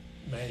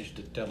 Managed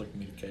a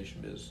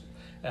telecommunication business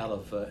out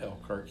of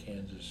Elkhart,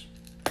 Kansas.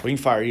 We can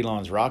fire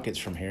Elon's rockets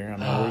from here. I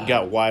mean, we've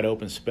got wide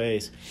open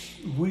space.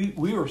 We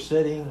were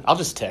sitting... I'll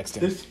just text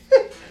him.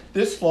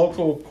 This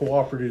local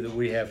cooperative that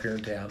we have here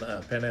in town,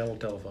 Panhandle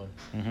Telephone,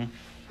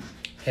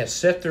 has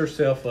set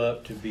themselves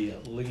up to be a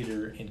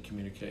leader in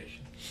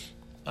communication.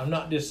 I'm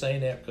not just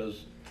saying that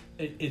because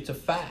it's a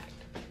fact.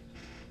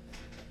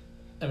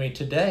 I mean,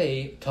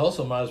 today,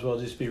 Tulsa might as well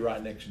just be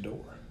right next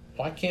door.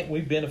 Why can't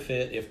we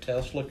benefit if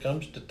Tesla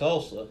comes to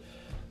Tulsa?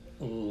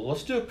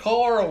 Let's do a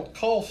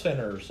call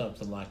center or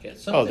something like that.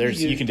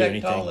 You can do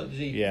anything.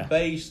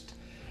 Technology-based.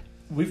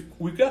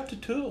 We've got the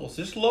tools.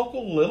 This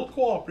local little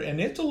cooperative, and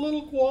it's a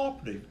little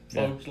cooperative,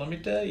 folks. Let me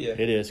tell you,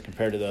 it is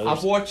compared to the others.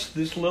 I've watched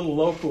this little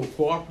local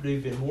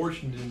cooperative in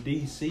Washington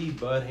D.C.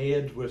 butt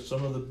heads with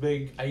some of the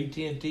big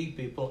AT&T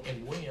people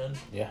and win.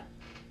 Yeah,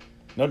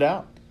 no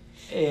doubt.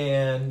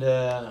 And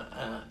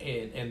they're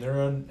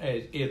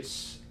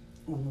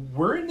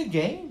we're in the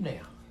game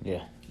now.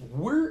 Yeah.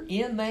 we're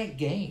in that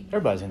game.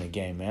 Everybody's in the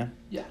game, man.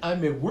 Yeah, I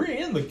mean, we're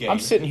in the game. I'm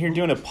sitting here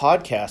doing a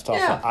podcast off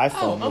an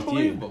iPhone with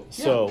unbelievable.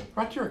 you. So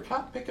right there, a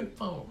cop picking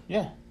phone.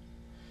 Yeah,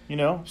 you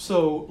know.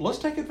 So let's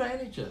take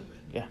advantage of it.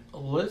 Yeah.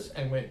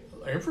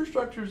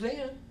 Infrastructure's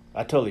in.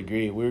 I totally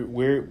agree.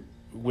 We're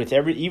with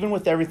even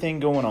with everything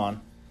going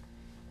on,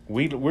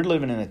 we're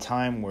living in a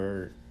time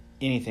where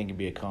anything can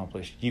be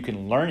accomplished. You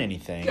can learn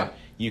anything. Yeah.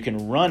 You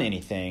can run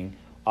anything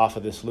off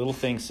of this little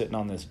thing sitting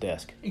on this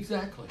desk.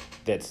 Exactly.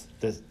 That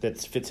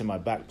fits in my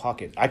back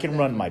pocket. I can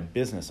run my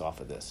business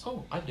off of this.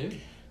 Oh, I do.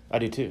 I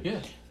do too.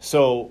 Yeah.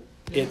 So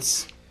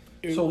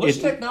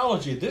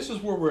technology. This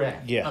is where we're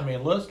at. Yeah. I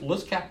mean,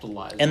 let's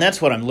capitalize. And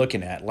that's what I'm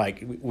looking at.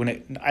 Like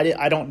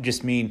I don't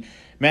just mean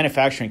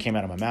manufacturing came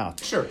out of my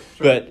mouth. Sure.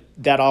 But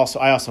I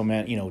also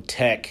meant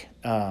tech.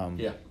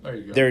 Yeah. There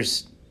you go.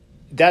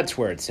 That's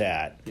where it's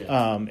at.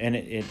 Yeah.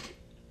 And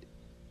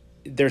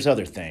there's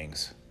other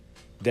things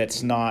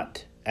that's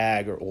not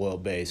ag or oil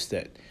based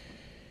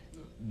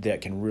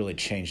that can really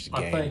change the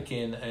game. I think,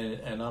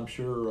 and I'm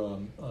sure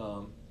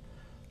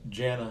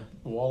Jana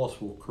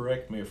Wallace will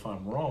correct me if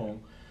I'm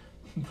wrong,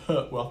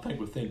 but I think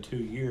within 2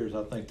 years,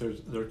 I think there's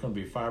going to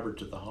be fiber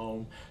to the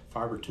home,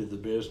 fiber to the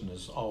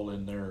business, all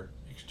in their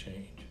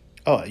exchange.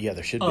 Oh yeah,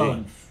 there should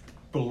be.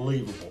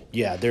 Unbelievable.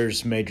 Yeah,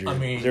 there's major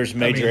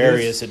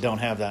areas that don't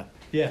have that.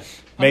 Yeah,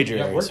 major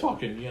areas. We're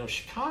talking,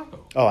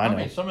 Chicago. Oh, I know.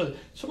 mean, some of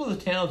the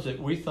towns that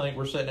we think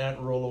we're sitting out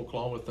in rural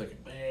Oklahoma thinking,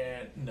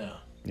 man, no.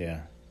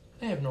 Yeah.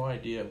 They have no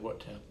idea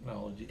what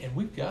technology, and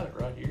we've got it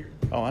right here.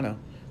 Oh, I know.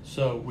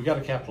 So we got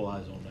to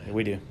capitalize on that. Yeah,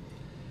 we do.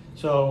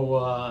 So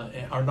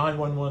our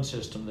 911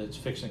 system that's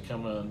fixing to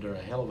come under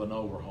a hell of an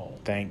overhaul.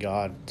 Thank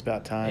God, it's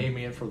about time.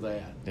 Amen for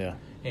that. Yeah.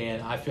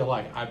 And I feel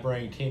like I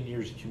bring 10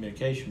 years of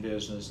communication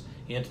business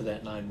into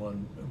that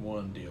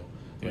 911 deal.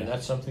 I mean,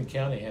 that's something the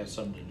county has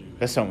something to do with.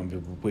 That's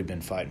something we've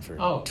been fighting for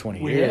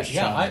 20 years.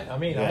 I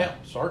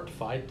helped start to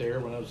fight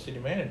there when I was city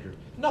manager.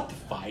 Not to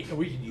fight.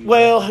 We can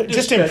use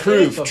just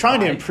improve.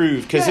 Trying to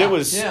improve because it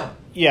was. But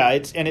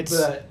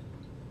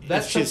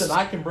that's something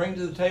I can bring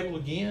to the table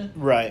again.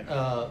 Right.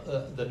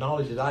 The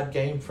knowledge that I'd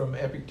gained from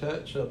Epic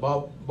Touch,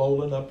 Bob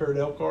Bolin up there at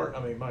Elkhart.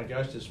 I mean, my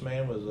gosh, this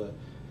man was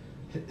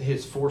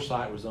his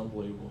foresight was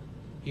unbelievable.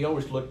 He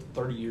always looked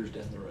 30 years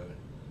down the road,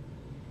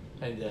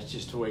 and that's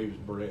just the way he was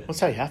bred. That's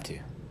how you have to.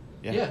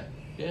 Yeah.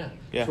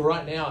 So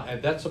right now,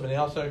 and that's something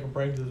else I can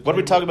bring to the table. What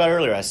did we talk about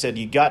earlier? I said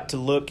you got to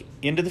look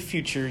into the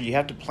future. You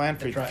have to plan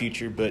for the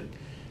future, but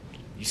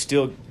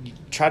you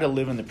try to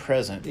live in the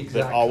present,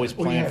 but always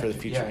plan for the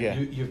future. Yeah.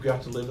 You've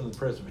got to live in the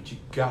present, but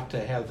you've got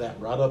to have that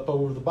right up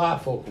over the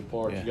bifocal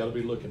part. You got to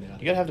be looking at it.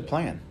 You got to have the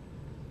plan.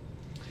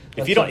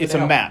 If you don't, it's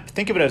a map.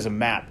 Think of it as a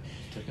map.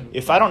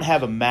 If I don't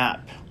have a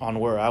map on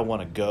where I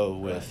want to go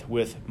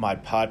with my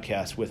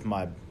podcast, with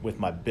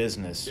my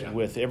business,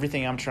 with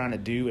everything I'm trying to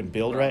do and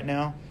build right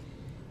now,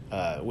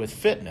 with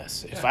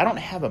fitness, if I don't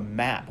have a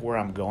map where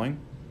I'm going,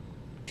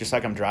 just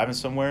like I'm driving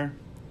somewhere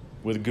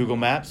with Google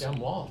Maps, I'm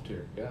lost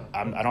here. Yeah,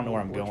 I don't know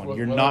where I'm going.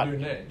 You're not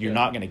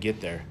going to get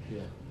there.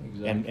 Yeah,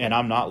 exactly. And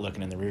I'm not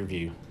looking in the rear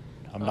view.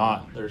 I'm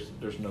not.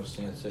 There's no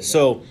sense in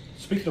So,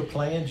 speaking of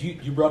plans,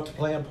 you brought the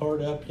plan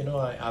part up.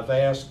 I've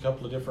asked a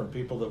couple of different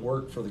people that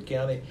work for the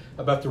county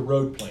about the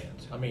road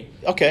plans. I mean,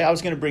 okay,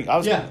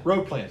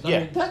 road plans. I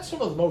mean, that's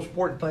some of the most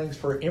important things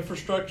for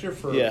infrastructure,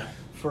 for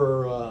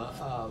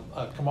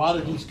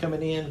commodities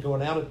coming in,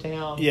 going out of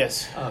town.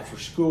 Yes. For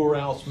school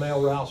routes,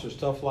 mail routes, or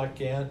stuff like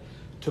that.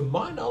 To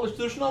my knowledge,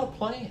 there's not a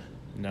plan.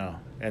 No,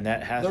 and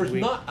that has there's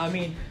not. I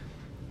mean,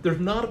 there's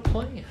not a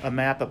plan. A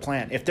map, a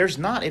plan. If there's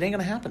not, it ain't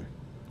gonna happen.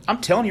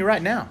 I'm telling you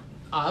right now.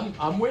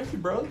 I'm with you,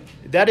 brother.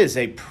 That is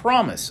a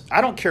promise.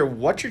 I don't care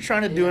what you're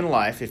trying to do in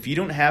life. If you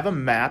don't have a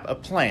map, a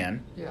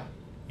plan,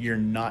 you're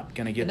not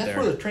going to get there. And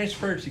that's where the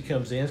transparency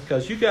comes in,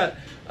 because you got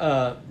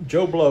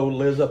Joe Blow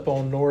lives up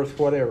on North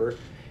whatever,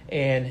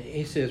 and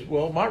he says,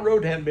 well, my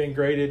road hadn't been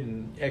graded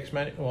in X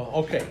amount. Well,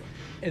 okay.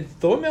 And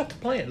throw him out the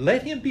plan.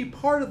 Let him be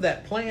part of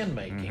that plan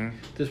making. Mm-hmm.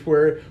 That's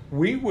where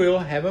we will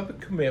have a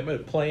commitment,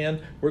 a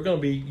plan. We're going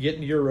to be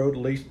getting your road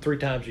at least 3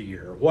 times a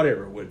year, or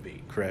whatever it would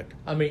be. Correct.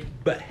 I mean,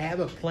 but have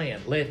a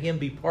plan. Let him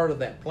be part of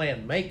that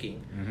plan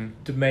making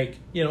to make,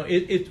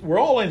 we're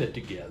all in it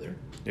together.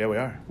 Yeah, we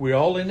are. We're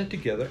all in it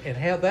together, and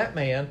have that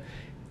man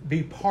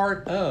be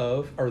part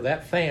of, or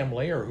that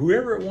family, or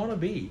whoever it want to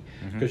be.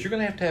 Because you're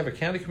going to have a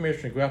county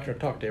commissioner go out there and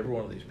talk to every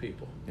one of these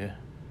people. Yeah.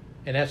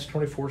 And that's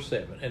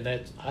 24/7, and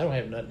I don't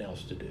have nothing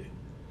else to do.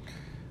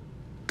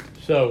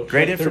 So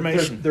great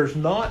information. There's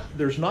not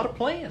a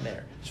plan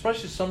there,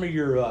 especially some of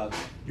your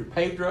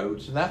paved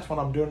roads, and that's what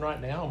I'm doing right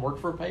now. I'm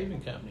working for a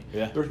paving company.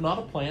 Yeah. There's not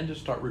a plan to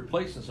start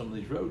replacing some of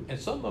these roads, and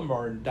some of them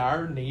are in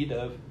dire need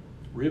of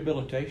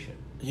rehabilitation.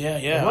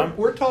 Yeah.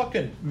 We're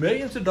talking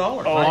millions of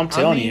dollars. Oh, I'm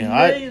telling you,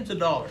 millions of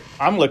dollars.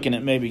 I'm looking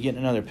at maybe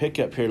getting another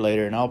pickup here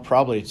later, and I'll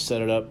probably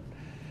set it up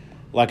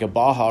like a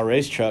Baja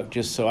race truck,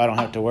 just so I don't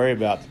have to worry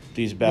about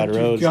these bad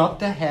roads. You've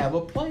got to have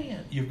a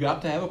plan. You've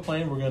got to have a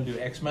plan. We're going to do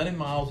X amount of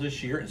miles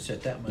this year and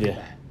set that money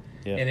back.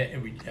 Yeah.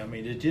 And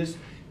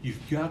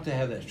you've got to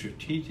have that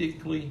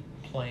strategically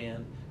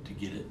planned to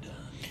get it done.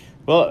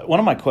 Well, one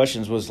of my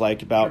questions was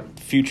like about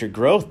future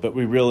growth, but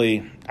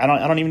I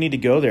don't even need to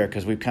go there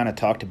because we've kind of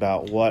talked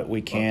about what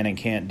we can and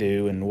can't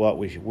do and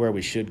where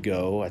we should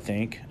go. I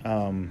think.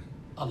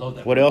 I love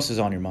that. What else is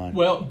on your mind?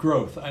 Well,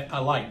 growth. I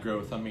like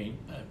growth.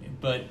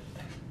 But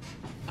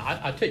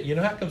I tell you, you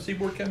know how come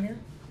Seaboard come here?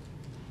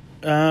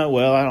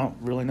 Well, I don't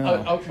really know.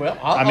 I'll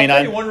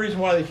tell you one reason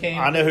why they came.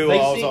 I know who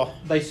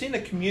they seen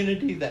a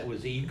community that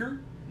was eager,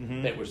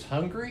 that was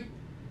hungry,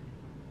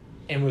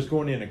 and was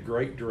going in a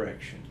great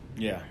direction.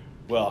 Yeah.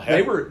 Well,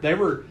 they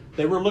were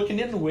looking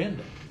in the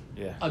window.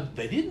 Yeah.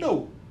 They didn't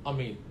know.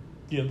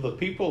 The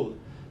people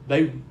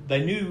they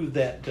knew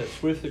that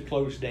Swift had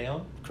closed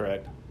down.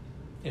 Correct.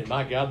 And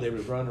my God, they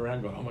was running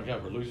around going, "Oh my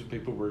God, we're losing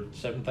people. We're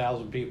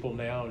 7,000 people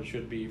now. It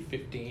should be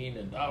 15.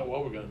 And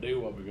what we're going to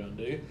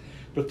do?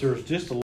 But there's just a